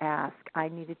needed to ask. I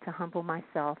needed to humble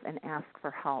myself and ask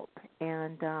for help.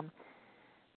 And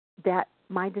that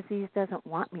my disease doesn't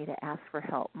want me to ask for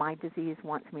help. My disease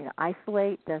wants me to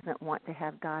isolate, doesn't want to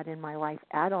have God in my life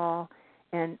at all.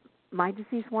 And my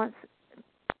disease wants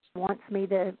me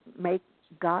to make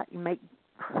what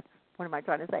am I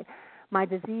trying to say? My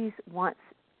disease wants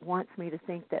me to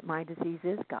think that my disease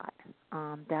is God.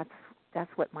 That's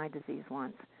what my disease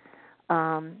wants.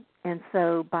 And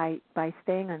so by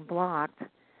staying unblocked,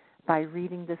 by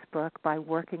reading this book, by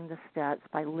working the steps,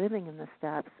 by living in the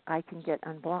steps, I can get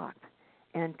unblocked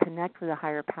and connect with a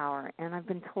higher power. And I've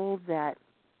been told that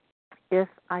if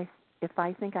I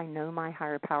think I know my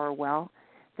higher power well,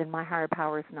 then my higher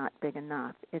power is not big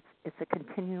enough. It's a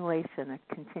continuation, a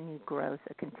continued growth,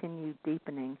 a continued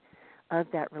deepening of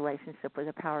that relationship with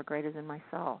a power greater than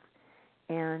myself.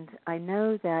 And I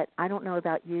know that, I don't know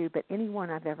about you, but anyone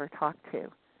I've ever talked to,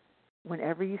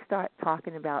 whenever you start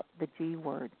talking about the G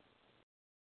word,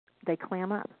 they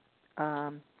clam up,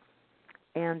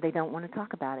 and they don't want to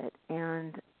talk about it.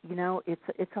 And,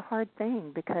 it's a hard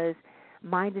thing, because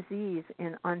my disease,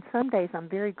 and on some days I'm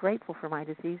very grateful for my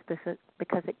disease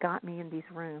because it got me in these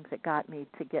rooms. It got me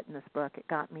to get in this book. It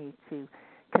got me to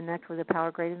connect with a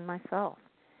power greater than myself.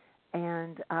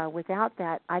 And without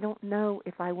that, I don't know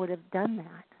if I would have done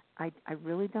that. I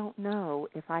really don't know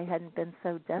if I hadn't been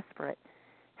so desperate,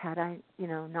 had I,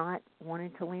 not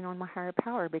wanted to lean on my higher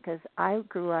power, because I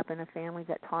grew up in a family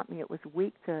that taught me it was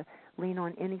weak to lean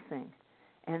on anything.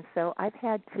 And so I've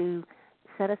had to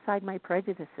set aside my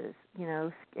prejudices.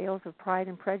 Scales of pride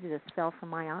and prejudice fell from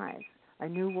my eyes. A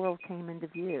new world came into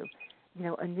view.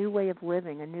 A new way of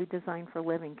living, a new design for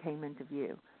living came into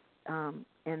view. And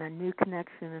a new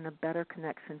connection and a better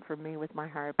connection for me with my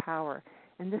higher power.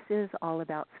 And this is all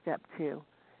about step 2.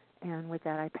 And with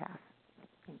that, I pass.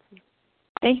 Thank you.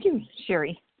 Thank you,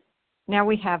 Sherry. Now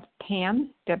we have Pam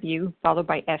W. followed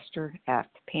by Esther F.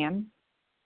 Pam.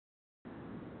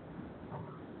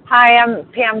 Hi, I'm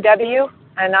Pam W.,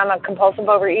 and I'm a compulsive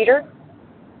overeater.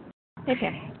 Hey,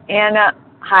 Pam. And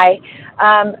hi.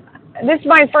 This is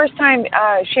my first time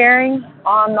sharing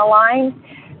on the line.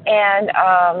 And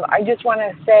I just want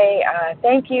to say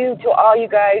thank you to all you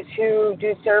guys who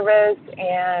do service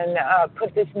and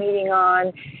put this meeting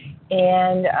on,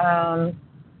 and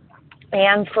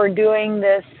for doing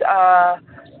this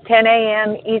 10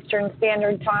 a.m. Eastern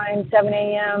Standard Time, 7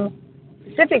 a.m.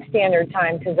 Pacific Standard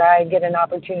Time, because I get an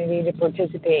opportunity to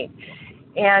participate.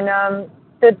 And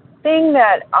the thing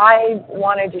that I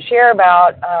wanted to share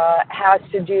about has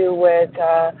to do with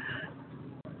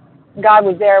God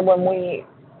was there when we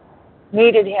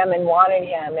needed Him and wanted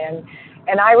Him,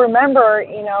 and I remember,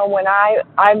 when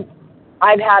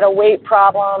I've had a weight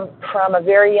problem from a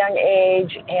very young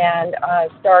age, and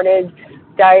started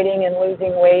dieting and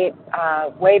losing weight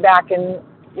way back in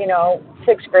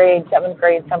 6th grade, 7th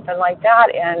grade, something like that,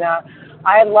 and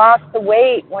I had lost the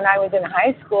weight when I was in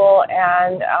high school,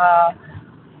 and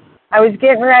I was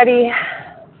getting ready.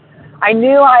 I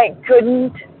knew I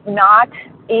couldn't not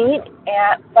eat,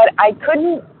 but I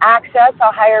couldn't access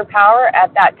a higher power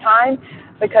at that time,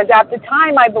 because at the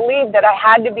time I believed that I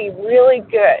had to be really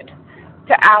good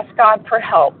to ask God for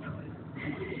help.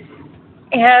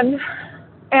 And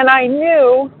I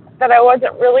knew that I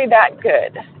wasn't really that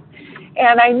good.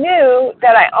 And I knew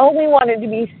that I only wanted to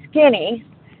be skinny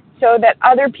so that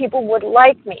other people would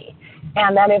like me.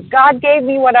 And that if God gave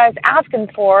me what I was asking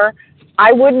for,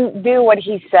 I wouldn't do what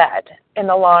He said in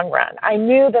the long run. I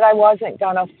knew that I wasn't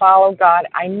going to follow God.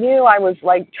 I knew I was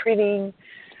treating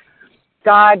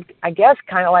God, I guess,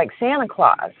 kind of like Santa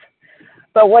Claus.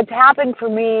 But what's happened for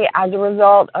me as a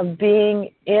result of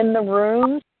being in the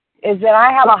rooms is that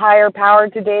I have a higher power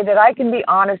today, that I can be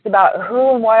honest about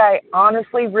who and what I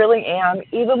honestly really am,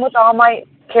 even with all my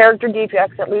character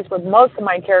defects, at least with most of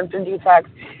my character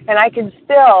defects, and I can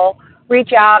still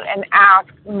reach out and ask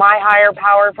my higher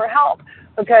power for help,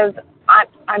 because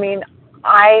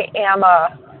I am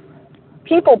a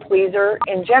people pleaser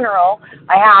in general.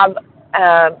 I have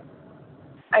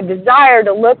a desire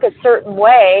to look a certain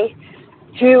way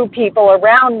to people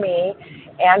around me,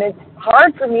 and it's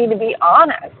hard for me to be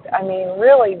honest. I mean,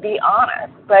 really be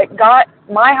honest. But God,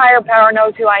 my higher power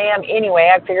knows who I am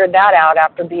anyway. I figured that out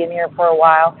after being here for a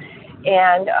while.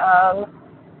 And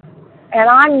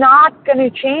I'm not going to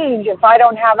change if I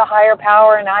don't have a higher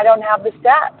power and I don't have the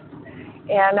steps.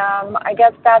 And I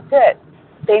guess that's it.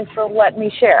 Thanks for letting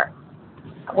me share.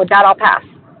 With that, I'll pass.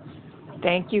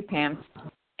 Thank you, Pam.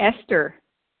 Esther.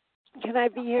 Can I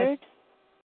be heard?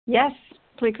 Yes,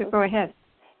 please go ahead.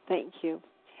 Thank you.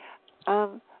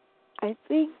 I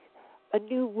think a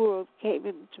new world came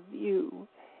into view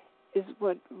is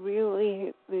what really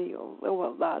hit me, although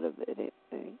a lot of it hit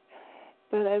me.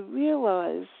 But I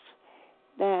realized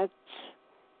that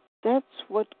that's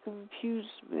what confused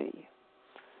me.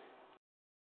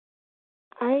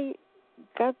 I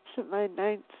got to my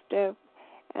 9th step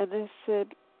and I said,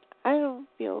 I don't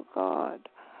feel God.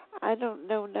 I don't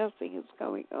know, nothing is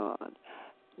going on.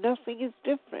 Nothing is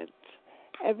different.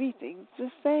 Everything's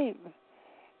the same.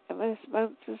 And my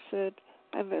sponsor said,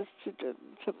 I must have done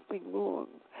something wrong,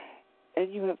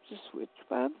 and you have to switch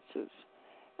sponsors.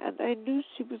 And I knew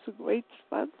she was a great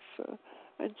sponsor,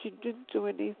 and she didn't do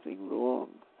anything wrong.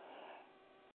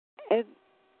 And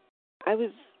I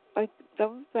was like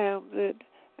dumbfounded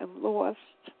and lost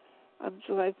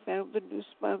until I found a new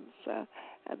sponsor,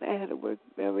 and I had to work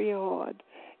very hard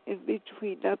in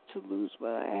between not to lose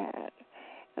what I had.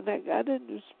 And I got a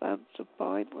new sponsor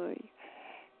finally,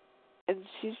 and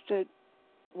she said,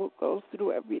 we'll go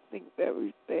through everything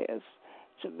very fast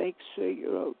to make sure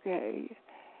you're okay.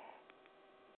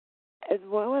 And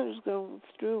while I was going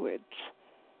through it,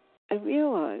 I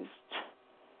realized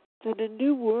that a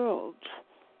new world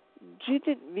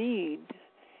didn't mean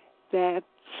that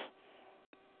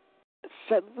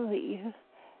suddenly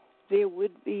there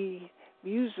would be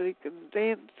music and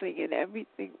dancing and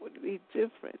everything would be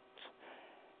different.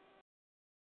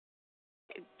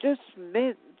 It just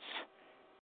meant,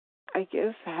 I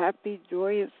guess, happy,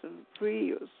 joyous, and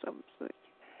free or something.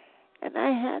 And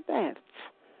I had that.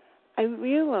 I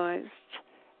realized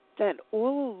that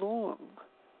all along,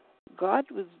 God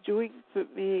was doing for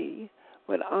me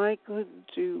what I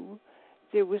couldn't do.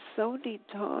 There were so many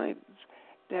times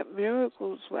that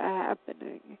miracles were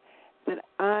happening that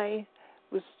I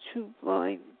was too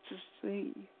blind to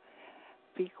see,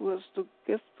 because the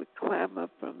clamor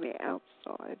from the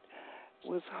outside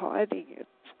was hiding it.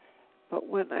 But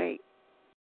when I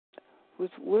was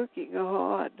working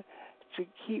hard to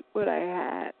keep what I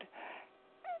had,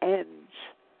 and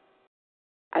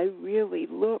I really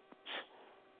looked,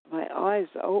 my eyes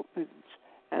opened,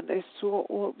 and I saw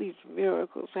all these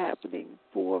miracles happening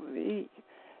for me,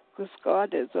 because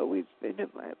God has always been in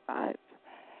my life,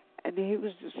 and He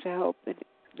was just helping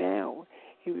now.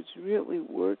 He was really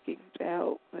working to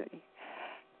help me,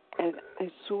 and I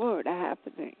saw it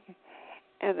happening,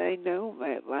 and I know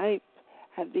my life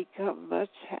had become much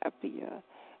happier,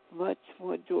 much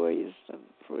more joyous and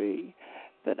free,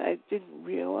 but I didn't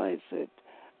realize it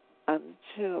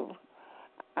until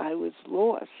I was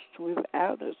lost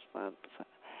without a sponsor.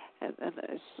 And then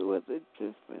I saw the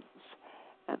difference.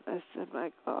 And I said,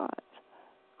 my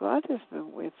God has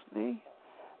been with me.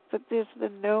 But there's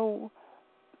been no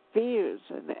fears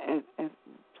and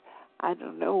I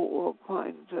don't know, all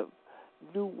kinds of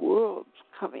new worlds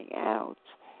coming out.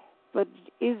 But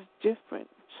it is different.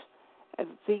 And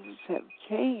things have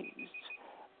changed.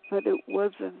 But it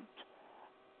wasn't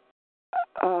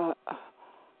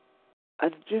a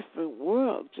different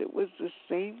world. It was the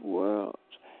same world.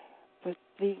 But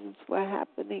things were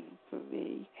happening for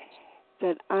me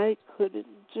that I couldn't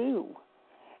do.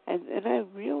 And then I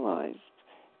realized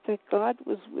that God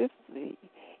was with me.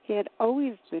 He had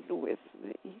always been with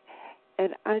me.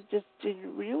 And I just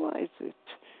didn't realize it.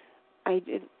 I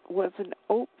wasn't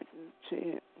open to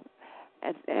Him.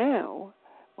 And now,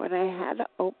 when I had to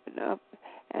open up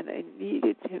and I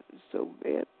needed Him so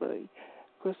badly,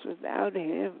 because without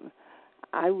Him,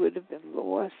 I would have been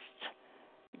lost.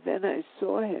 Then I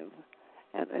saw Him,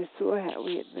 and I saw how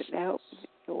He had been helping me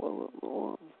all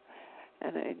along.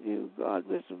 And I knew God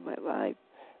was in my life.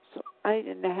 So I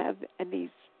didn't have any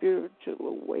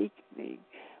spiritual awakening.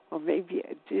 Or maybe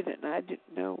I did, and I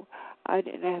didn't know. I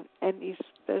didn't have any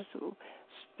special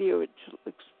spiritual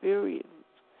experience.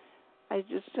 I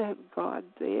just had God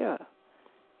there.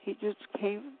 He just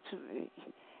came to me,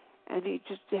 and He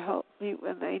just helped me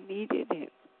when I needed Him,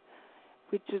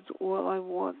 which is all I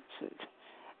wanted.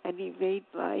 And He made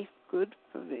life good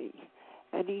for me,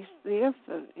 and He's there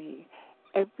for me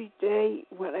every day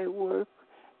when I work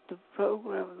the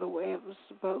program the way I'm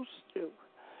supposed to.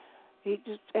 He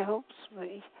just helps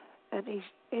me, and He's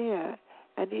there,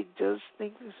 and he does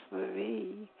things for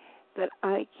me that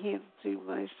I can't do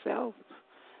myself.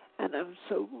 And I'm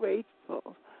so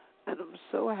grateful, and I'm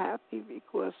so happy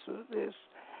because of this.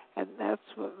 And that's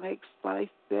what makes life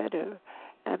better.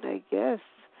 And I guess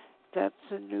that's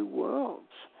a new world,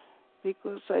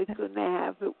 because I couldn't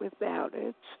have it without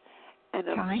it. And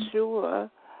I'm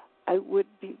sure I would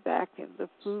be back in the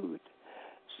food.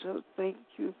 So thank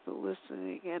you for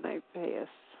listening, and I pass.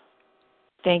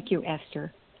 Thank you,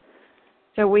 Esther.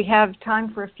 So we have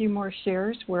time for a few more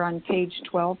shares. We're on page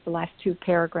 12, the last two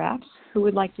paragraphs. Who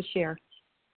would like to share?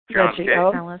 John Reggie K.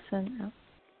 O. Allison.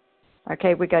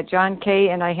 Okay, we got John K.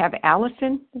 and I have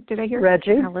Allison. Did I hear?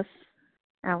 Reggie.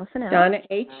 Allison L. Donna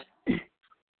H.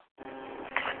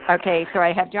 Okay, so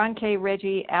I have John K.,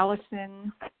 Reggie,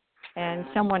 Allison, and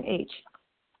someone H.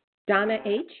 Donna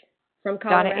H. from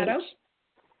Colorado. Donna H.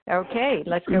 Okay,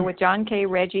 let's go with John K.,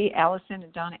 Reggie, Allison,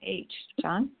 and Donna H.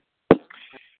 John?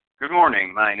 Good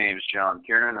morning. My name is John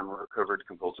Kieran. I'm a recovered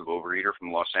compulsive overeater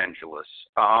from Los Angeles.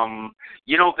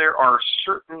 There are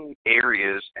certain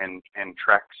areas and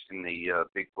tracks in the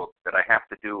big book that I have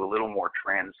to do a little more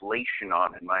translation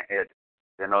on in my head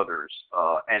than others,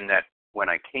 and that when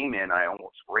I came in, I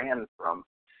almost ran from,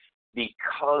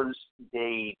 because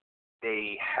they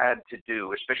had to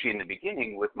do, especially in the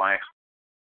beginning, with my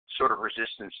sort of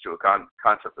resistance to a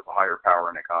concept of a higher power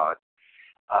and a God.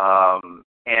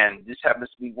 And this happens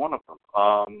to be one of them.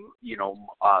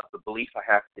 The belief I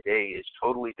have today is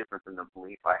totally different than the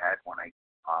belief I had when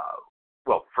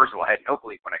first of all, I had no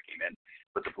belief when I came in,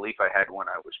 but the belief I had when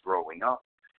I was growing up.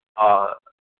 I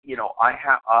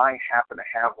happen to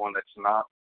have one that's not,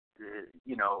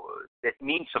 that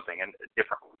means something and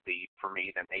differently for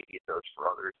me than maybe it does for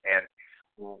others. And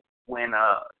when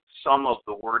some of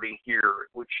the wording here,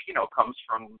 which comes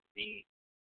from the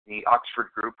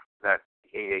Oxford group that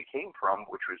AA came from,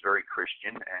 which was very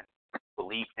Christian and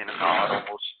believed in a God,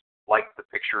 almost like the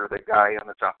picture of the guy on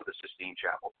the top of the Sistine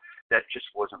Chapel, that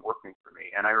just wasn't working for me.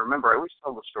 And I remember, I always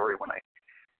tell the story when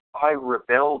I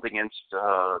rebelled against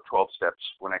 12 steps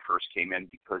when I first came in,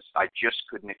 because I just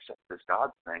couldn't accept this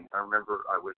God thing. I remember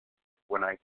when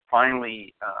I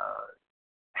finally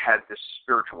had this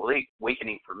spiritual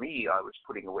awakening for me, I was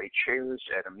putting away chairs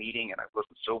at a meeting and I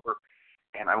wasn't sober.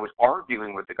 And I was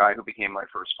arguing with the guy who became my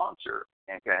first sponsor,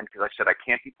 and because I said, I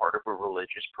can't be part of a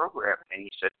religious program. And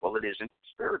he said, well, it isn't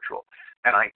spiritual.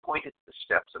 And I pointed to the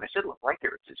steps, and I said, look, right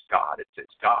there, it says God. It says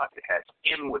God. It has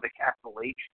Him with a capital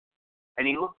H. And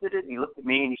he looked at it, and he looked at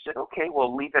me, and he said, okay,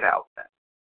 well, leave it out then.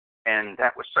 And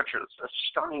that was such a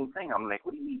stunning thing. I'm like,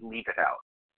 what do you mean leave it out?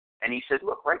 And he said,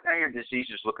 look, right now your disease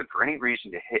is looking for any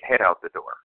reason to head out the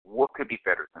door. What could be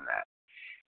better than that?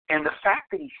 And the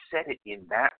fact that he said it in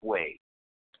that way,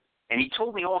 and he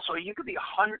told me also, you could be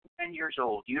 110 years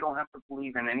old. You don't have to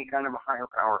believe in any kind of a higher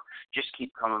power. Just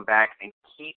keep coming back and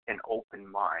keep an open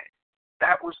mind.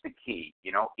 That was the key.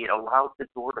 It allowed the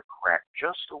door to crack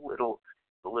just a little,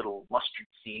 the little mustard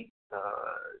seed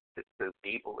to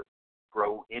be able to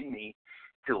grow in me,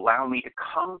 to allow me to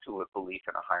come to a belief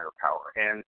in a higher power.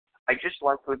 And I just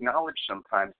like to acknowledge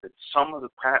sometimes that some of the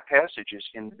passages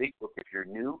in the big book, if you're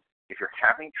new, if you're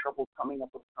having trouble coming up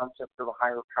with the concept of a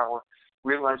higher power,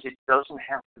 realize it doesn't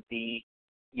have to be,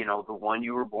 the one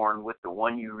you were born with, the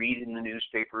one you read in the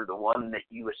newspaper, the one that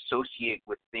you associate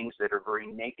with things that are very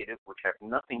negative, which have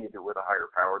nothing to do with a higher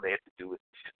power. They have to do with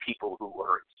people who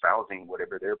are espousing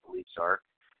whatever their beliefs are,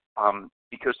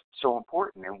 because it's so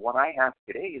important. And what I have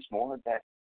today is more of that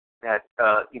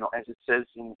as it says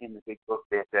in the big book,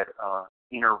 that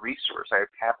inner resource. I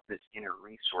have this inner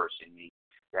resource in me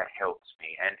that helps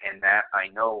me, and that I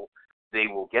know they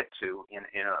will get to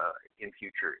in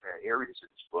future areas of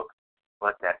this book,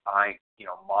 but that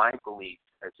my belief,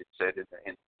 as it said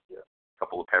in a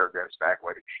couple of paragraphs back,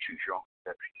 why did you choose your own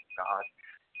conception of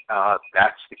God?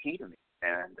 That's the key to me,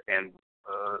 and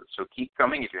so keep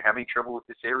coming. If you're having trouble with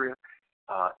this area,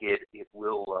 it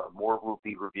will more will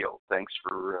be revealed. Thanks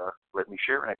for letting me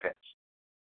share, and I pass.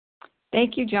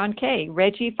 Thank you, John K.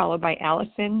 Reggie, followed by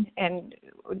Allison. And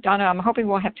Donna, I'm hoping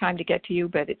we'll have time to get to you,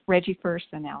 but it's Reggie first,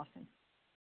 then Allison.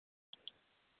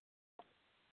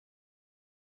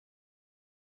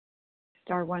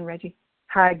 Star one, Reggie.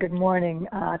 Hi, good morning.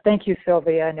 Thank you,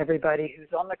 Sylvia, and everybody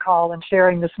who's on the call and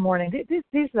sharing this morning.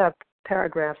 These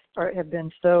paragraphs have been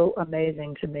so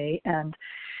amazing to me, and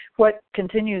what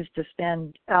continues to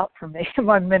stand out for me,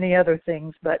 among many other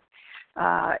things, but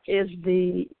is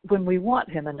when we want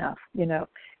Him enough.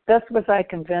 Thus was I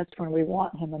convinced, when we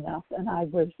want Him enough. And as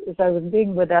I was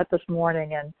being with that this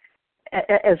morning, and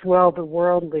as well the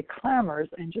worldly clamors,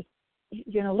 and just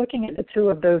looking at the two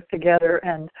of those together,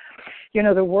 and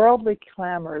the worldly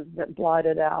clamors that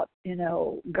blotted out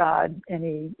God,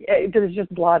 it was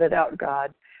just blotted out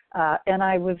God. And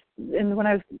when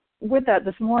I was with that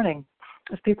this morning,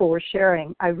 as people were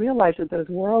sharing, I realized that those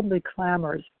worldly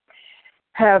clamors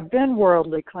have been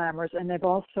worldly clamors, and they've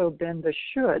also been the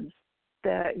shoulds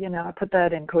that, I put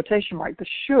that in quotation mark, the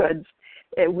shoulds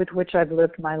with which I've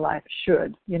lived my life.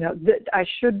 Should,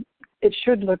 it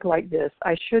should look like this.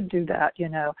 I should do that,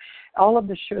 all of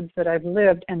the shoulds that I've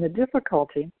lived, and the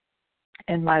difficulty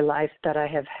in my life that I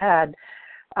have had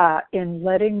in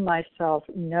letting myself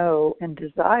know and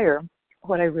desire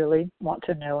what I really want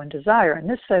to know and desire. And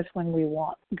this says when we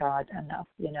want God enough,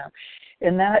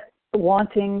 and that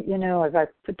wanting, as I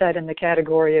put that in the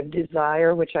category of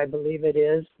desire, which I believe it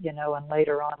is, and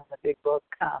later on in the big book,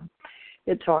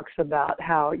 it talks about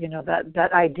how, that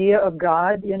idea of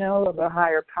God, of a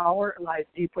higher power lies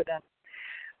deep within,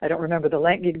 I don't remember the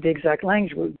exact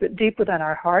language, but deep within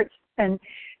our hearts. And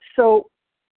so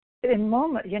in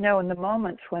the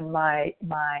moments when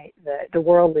the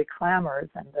worldly clamors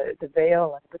and the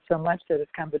veil and so much that has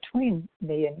come between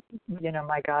me and,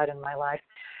 my God and my life,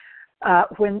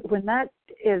 when that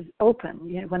is open,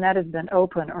 when that has been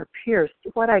open or pierced,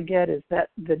 what I get is that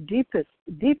the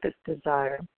deepest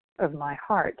desire of my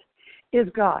heart is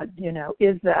God,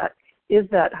 is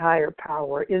that higher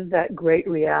power, is that great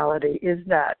reality, is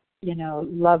that,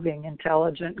 loving,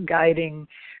 intelligent, guiding,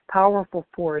 powerful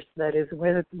force that is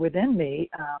within me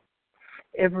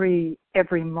every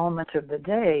moment of the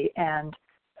day. And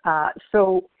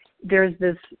so there's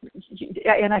this,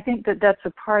 and I think that that's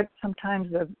a part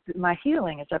sometimes of my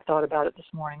healing, as I've thought about it this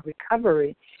morning.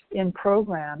 Recovery in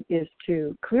program is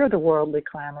to clear the worldly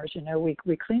clamors.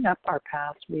 We clean up our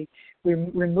past. We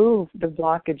remove the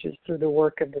blockages through the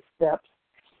work of the steps,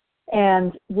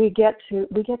 and we get to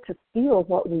feel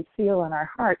what we feel in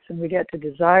our hearts, and we get to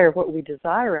desire what we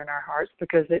desire in our hearts,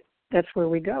 because that's where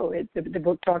we go. The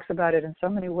book talks about it in so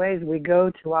many ways. We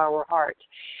go to our heart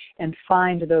and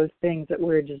find those things that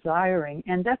we're desiring.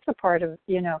 And that's a part of,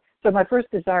 so my first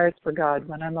desire is for God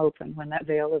when I'm open, when that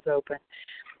veil is open.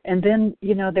 And then,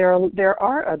 there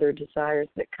are other desires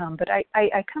that come, but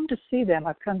I come to see them.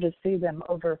 I've come to see them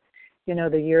over,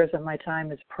 the years of my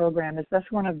time as program.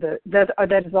 That's one of that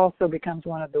has also becomes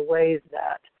one of the ways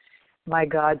that my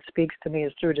God speaks to me,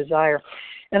 is through desire.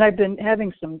 And I've been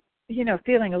having some,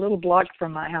 feeling a little blocked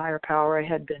from my higher power. I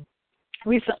had been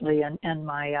recently, and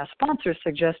my sponsor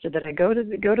suggested that I go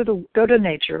to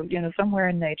nature, somewhere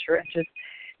in nature, and just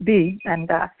be. And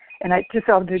I just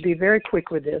I'll be very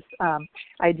quick with this.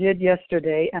 I did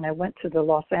yesterday, and I went to the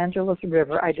Los Angeles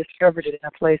River. I discovered it in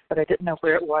a place that I didn't know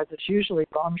where it was. It's usually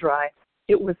bone dry.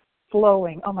 It was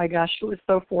flowing. Oh my gosh, it was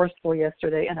so forceful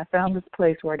yesterday, and I found this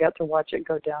place where I got to watch it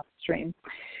go downstream.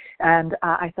 And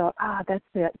I thought, that's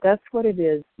it. That's what it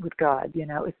is with God.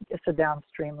 It's a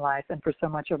downstream life. And for so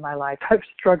much of my life, I've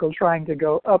struggled trying to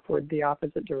go upward, the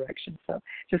opposite direction. So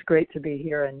just great to be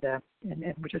here and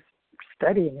we're just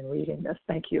studying and reading this.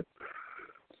 Thank you.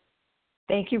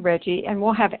 Thank you, Reggie. And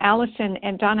we'll have Allison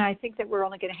and Donna. I think that we're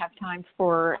only going to have time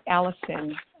for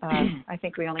Allison. I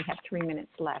think we only have 3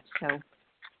 minutes left. So,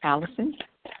 Allison.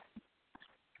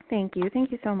 Thank you.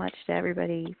 Thank you so much to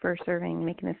everybody for serving,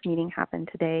 making this meeting happen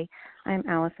today. I'm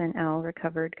Allison L.,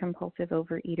 recovered compulsive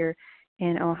overeater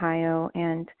in Ohio,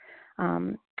 and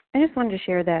I just wanted to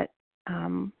share that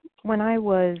when I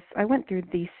went through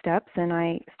these steps and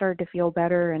I started to feel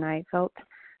better, and I felt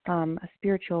a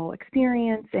spiritual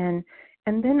experience, and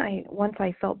then once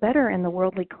I felt better and the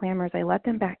worldly clamors, I let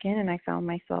them back in, and I found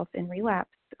myself in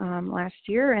relapse last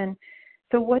year. And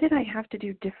so what did I have to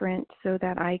do different so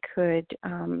that I could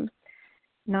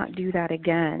not do that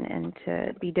again and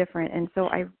to be different? And so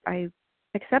I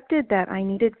accepted that I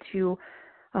needed to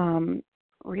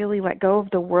really let go of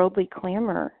the worldly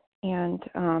clamor and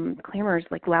clamors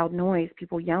like loud noise,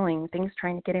 people yelling, things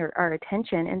trying to get our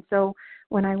attention. And so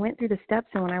when I went through the steps,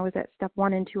 and when I was at step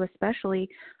 1 and 2 especially,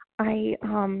 I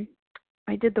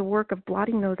did the work of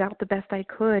blotting those out the best I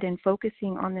could and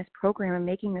focusing on this program and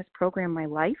making this program my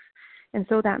life. And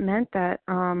so that meant that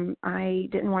I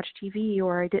didn't watch TV,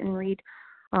 or I didn't read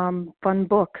fun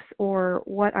books, or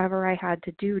whatever I had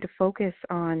to do to focus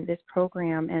on this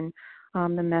program and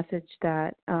the message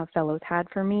that fellows had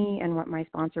for me and what my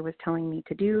sponsor was telling me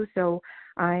to do. So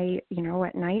I,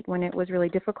 at night when it was really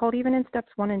difficult, even in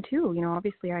steps 1 and 2,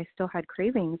 obviously I still had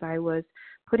cravings. I was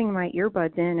putting my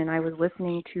earbuds in and I was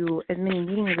listening to as many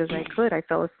meetings as I could. I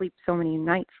fell asleep so many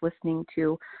nights listening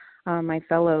to my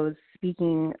fellows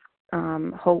speaking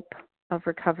hope of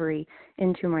recovery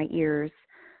into my ears.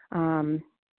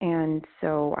 And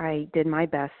so I did my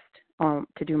best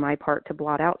to do my part to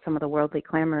blot out some of the worldly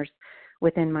clamors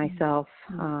within myself,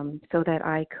 so that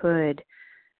I could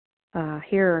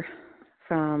hear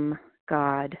from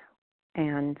God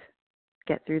and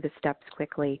get through the steps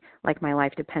quickly, like my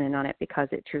life depended on it, because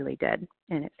it truly did,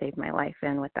 and it saved my life.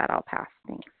 And with that, I'll pass.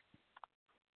 Thanks.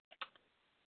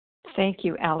 Thank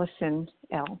you, Allison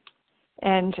L.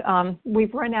 And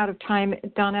we've run out of time.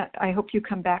 Donna, I hope you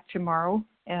come back tomorrow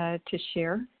to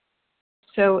share.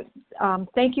 So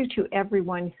thank you to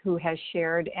everyone who has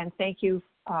shared, and thank you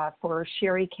for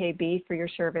Sherry KB for your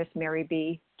service, Mary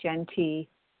B., Jen T.,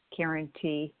 Karen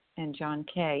T., and John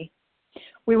K.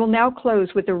 We will now close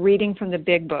with a reading from the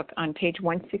Big Book on page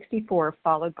 164,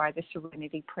 followed by the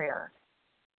Serenity Prayer.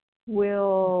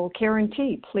 Will Karen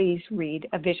T. please read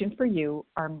A Vision for You?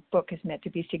 Our book is meant to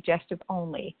be suggestive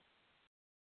only.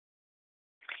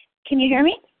 Can you hear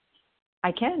me?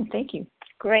 I can, thank you.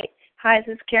 Great. Hi,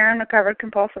 this is Karen, recovered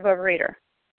compulsive overeater.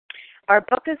 Our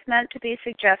book is meant to be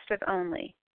suggestive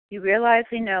only. You realize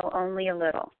we know only a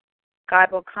little.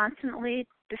 God will constantly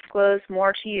disclose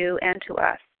more to you and to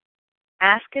us.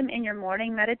 Ask Him in your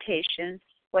morning meditation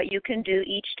what you can do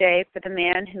each day for the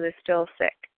man who is still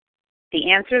sick.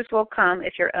 The answers will come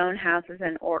if your own house is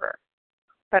in order.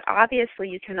 But obviously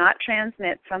you cannot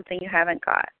transmit something you haven't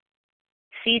got.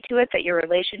 See to it that your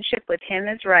relationship with Him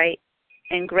is right,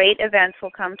 and great events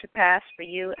will come to pass for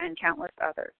you and countless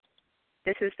others.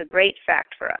 This is the great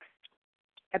fact for us.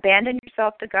 Abandon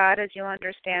yourself to God as you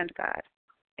understand God.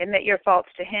 Admit your faults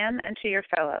to Him and to your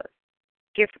fellows.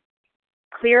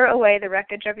 Clear away the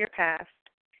wreckage of your past.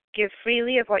 Give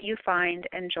freely of what you find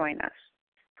and join us.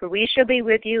 For we shall be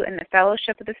with you in the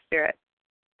fellowship of the Spirit,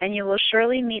 and you will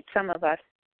surely meet some of us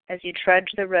as you trudge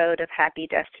the road of happy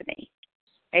destiny.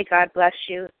 May God bless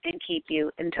you and keep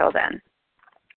you until then.